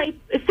 Yeah. Right.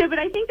 So, but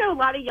I think that a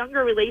lot of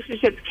younger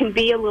relationships can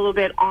be a little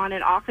bit on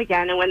and off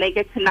again, and when they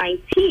get to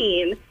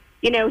 19.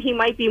 He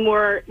might be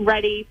more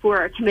ready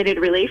for a committed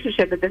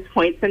relationship at this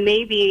point. So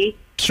maybe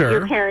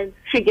your parents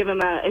should give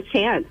him a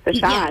chance, a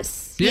shot.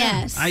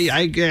 Yes. I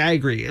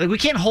agree. Like, we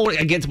can't hold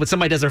it against what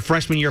somebody does their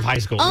freshman year of high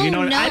school. Oh, you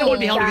know, no. I don't want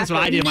to be held against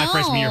what I did in my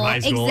freshman year of high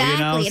school.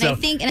 Exactly. You know?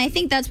 And I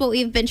think that's what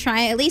we've been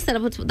trying. At least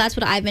that's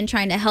what I've been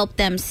trying to help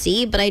them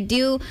see. But I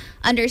do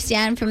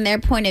understand from their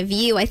point of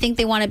view. I think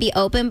they want to be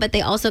open, but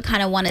they also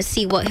kind of want to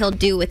see what he'll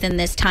do within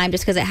this time,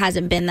 just because it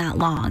hasn't been that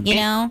long. You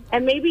know.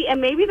 And maybe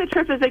the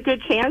trip is a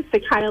good chance to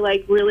kind of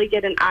really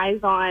get an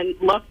eyes-on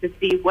look to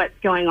see what's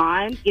going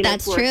on.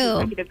 That's for true.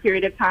 A consecutive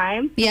period of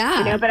time.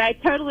 Yeah. But I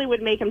totally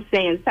would make him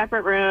stay in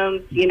separate rooms.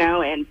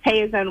 And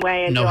pay his own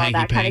way and do all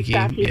that kind of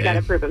stuff. He's got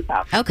to prove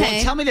himself. Okay.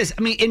 Well, tell me this.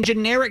 I mean, in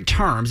generic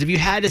terms, if you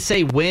had to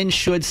say when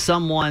should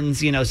someone's,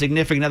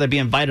 significant other be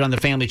invited on the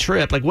family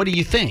trip, what do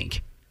you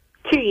think?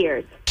 2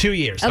 years. 2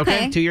 years.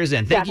 Okay. 2 years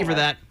in. Thank you for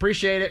that.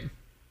 Appreciate it.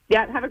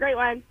 Yeah. Have a great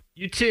one.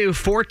 You too.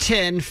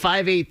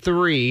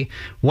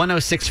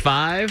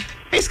 410-583-1065.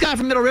 Hey, Scott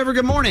from Middle River.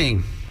 Good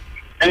morning.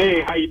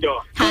 Hey, how you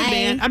doing? Hi,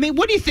 man. I mean,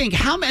 what do you think?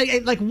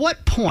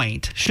 What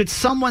point should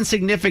someone's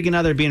significant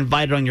other be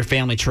invited on your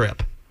family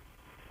trip?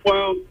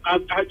 Well,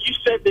 you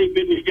said they've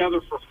been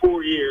together for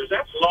 4 years.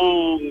 That's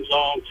long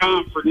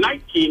time for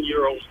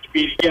 19-year-olds to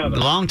be together.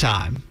 Long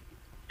time.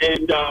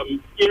 And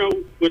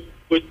with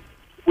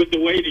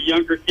the way the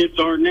younger kids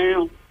are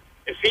now,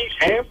 if he's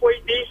halfway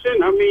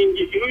decent, I mean,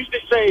 who's to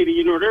say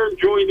that they're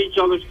enjoying each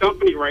other's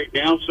company right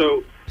now?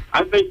 So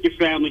I think your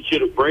family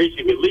should embrace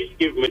him, at least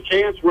give him a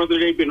chance. Whether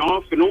they've been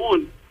off and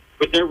on,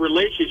 but their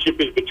relationship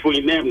is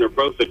between them. They're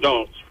both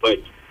adults, but.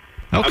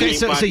 Okay,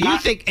 so you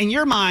think, in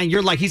your mind,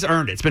 you're like, he's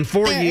earned it. It's been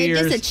 4 years.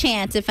 Just a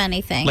chance, if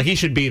anything. Like, he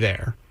should be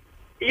there.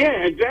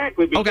 Yeah,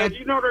 exactly. Because,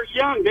 they're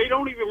young. They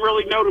don't even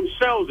really know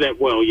themselves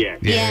that well yet.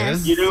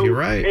 Yes. You're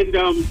right. And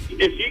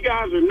if you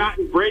guys are not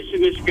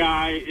embracing this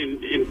guy and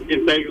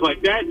things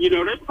like that,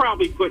 that's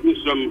probably putting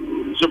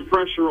some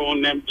pressure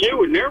on them,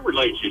 too, in their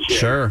relationship.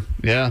 Sure.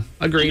 Yeah.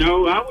 Agreed.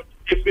 I would,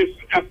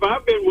 if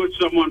I've been with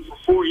someone for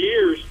 4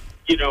 years,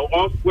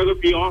 whether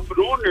it be off and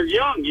on, they're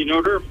young.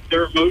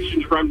 Their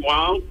emotions run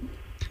wild.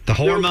 The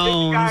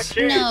hormones.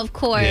 No, of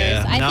course.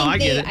 Yeah. I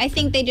get it. I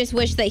think they just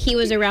wish that he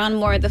was around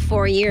more of the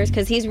 4 years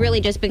because he's really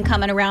just been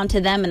coming around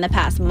to them in the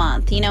past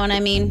month. You know what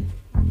I mean?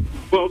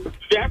 Well,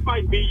 that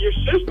might be your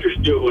sister's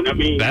doing. I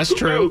mean, that's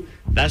true.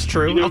 That's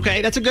true.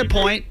 Okay, that's a good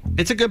point.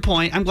 It's a good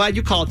point. I'm glad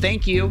you called.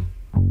 Thank you.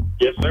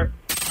 Yes, sir.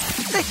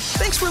 Hey,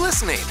 thanks for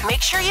listening.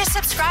 Make sure you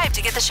subscribe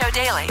to get the show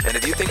daily. And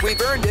if you think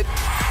we've earned it,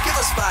 give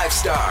us 5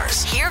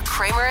 stars. Hear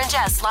Kramer and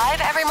Jess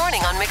live every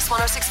morning on Mix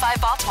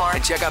 106.5 Baltimore.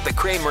 And check out the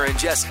Kramer and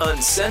Jess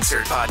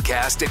Uncensored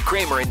podcast at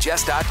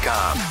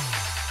kramerandjess.com.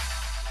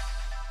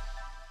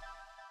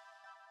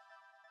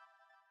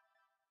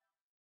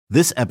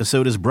 This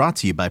episode is brought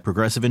to you by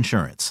Progressive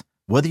Insurance.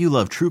 Whether you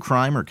love true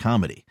crime or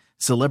comedy,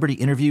 celebrity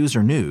interviews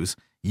or news,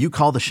 you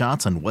call the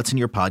shots on what's in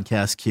your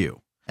podcast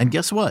queue. And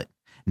guess what?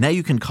 Now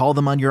you can call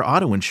them on your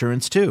auto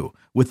insurance too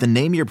with the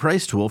Name Your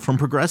Price tool from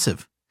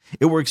Progressive.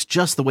 It works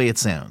just the way it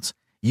sounds.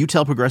 You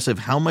tell Progressive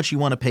how much you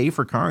want to pay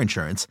for car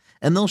insurance,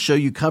 and they'll show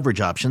you coverage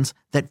options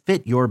that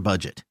fit your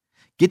budget.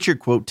 Get your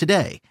quote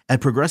today at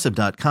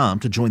Progressive.com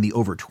to join the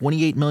over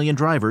 28 million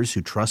drivers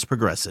who trust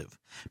Progressive.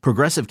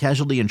 Progressive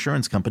Casualty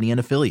Insurance Company and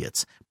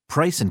Affiliates.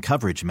 Price and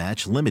coverage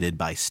match limited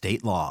by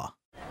state law.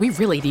 We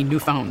really need new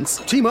phones.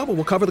 T-Mobile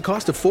will cover the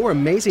cost of 4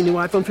 amazing new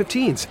iPhone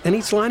 15s, and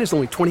each line is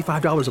only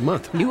 $25 a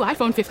month. New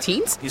iPhone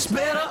 15s? It's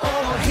better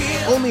over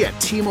here. Only at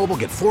T-Mobile,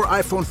 get 4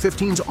 iPhone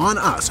 15s on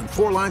us and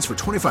 4 lines for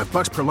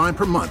 $25 per line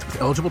per month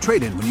with eligible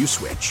trade-in when you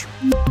switch.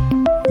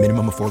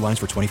 Minimum of 4 lines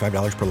for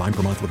 $25 per line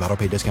per month with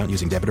autopay discount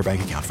using debit or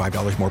bank account.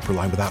 $5 more per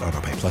line without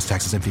autopay, plus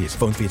taxes and fees.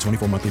 Phone fee at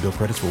 24 monthly bill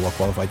credits for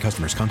well-qualified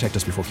customers. Contact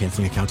us before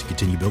canceling account to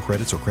continue bill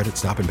credits or credit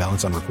stop and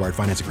balance on required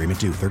finance agreement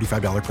due.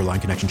 $35 per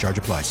line connection charge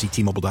applies. See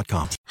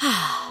T-Mobile.com.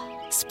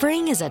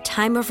 Spring is a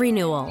time of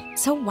renewal,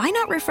 so why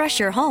not refresh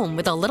your home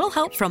with a little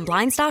help from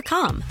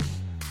Blinds.com?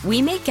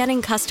 We make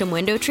getting custom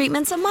window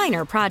treatments a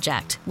minor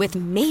project with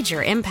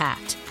major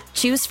impact.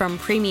 Choose from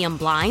premium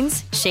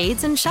blinds,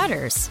 shades, and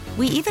shutters.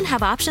 We even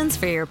have options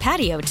for your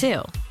patio,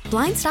 too.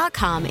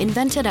 Blinds.com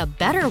invented a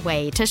better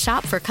way to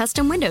shop for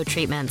custom window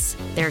treatments.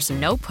 There's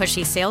no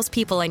pushy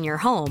salespeople in your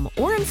home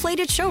or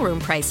inflated showroom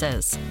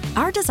prices.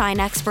 Our design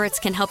experts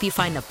can help you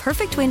find the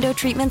perfect window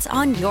treatments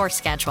on your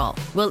schedule.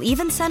 We'll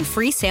even send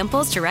free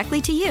samples directly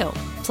to you.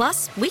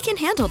 Plus, we can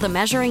handle the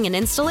measuring and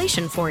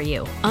installation for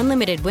you.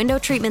 Unlimited window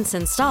treatments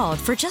installed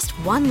for just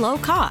one low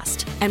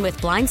cost. And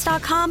with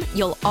Blinds.com,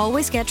 you'll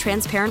always get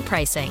transparent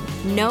pricing.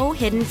 No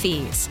hidden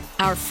fees.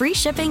 Our free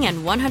shipping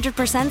and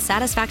 100%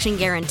 satisfaction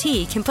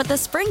guarantee can put the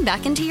spring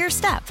back into your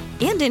step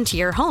and into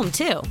your home,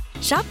 too.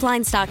 Shop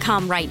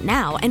Blinds.com right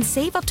now and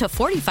save up to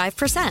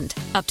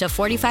 45%. Up to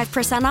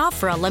 45% off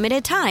for a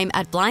limited time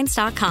at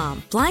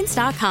Blinds.com.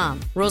 Blinds.com.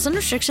 Rules and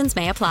restrictions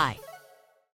may apply.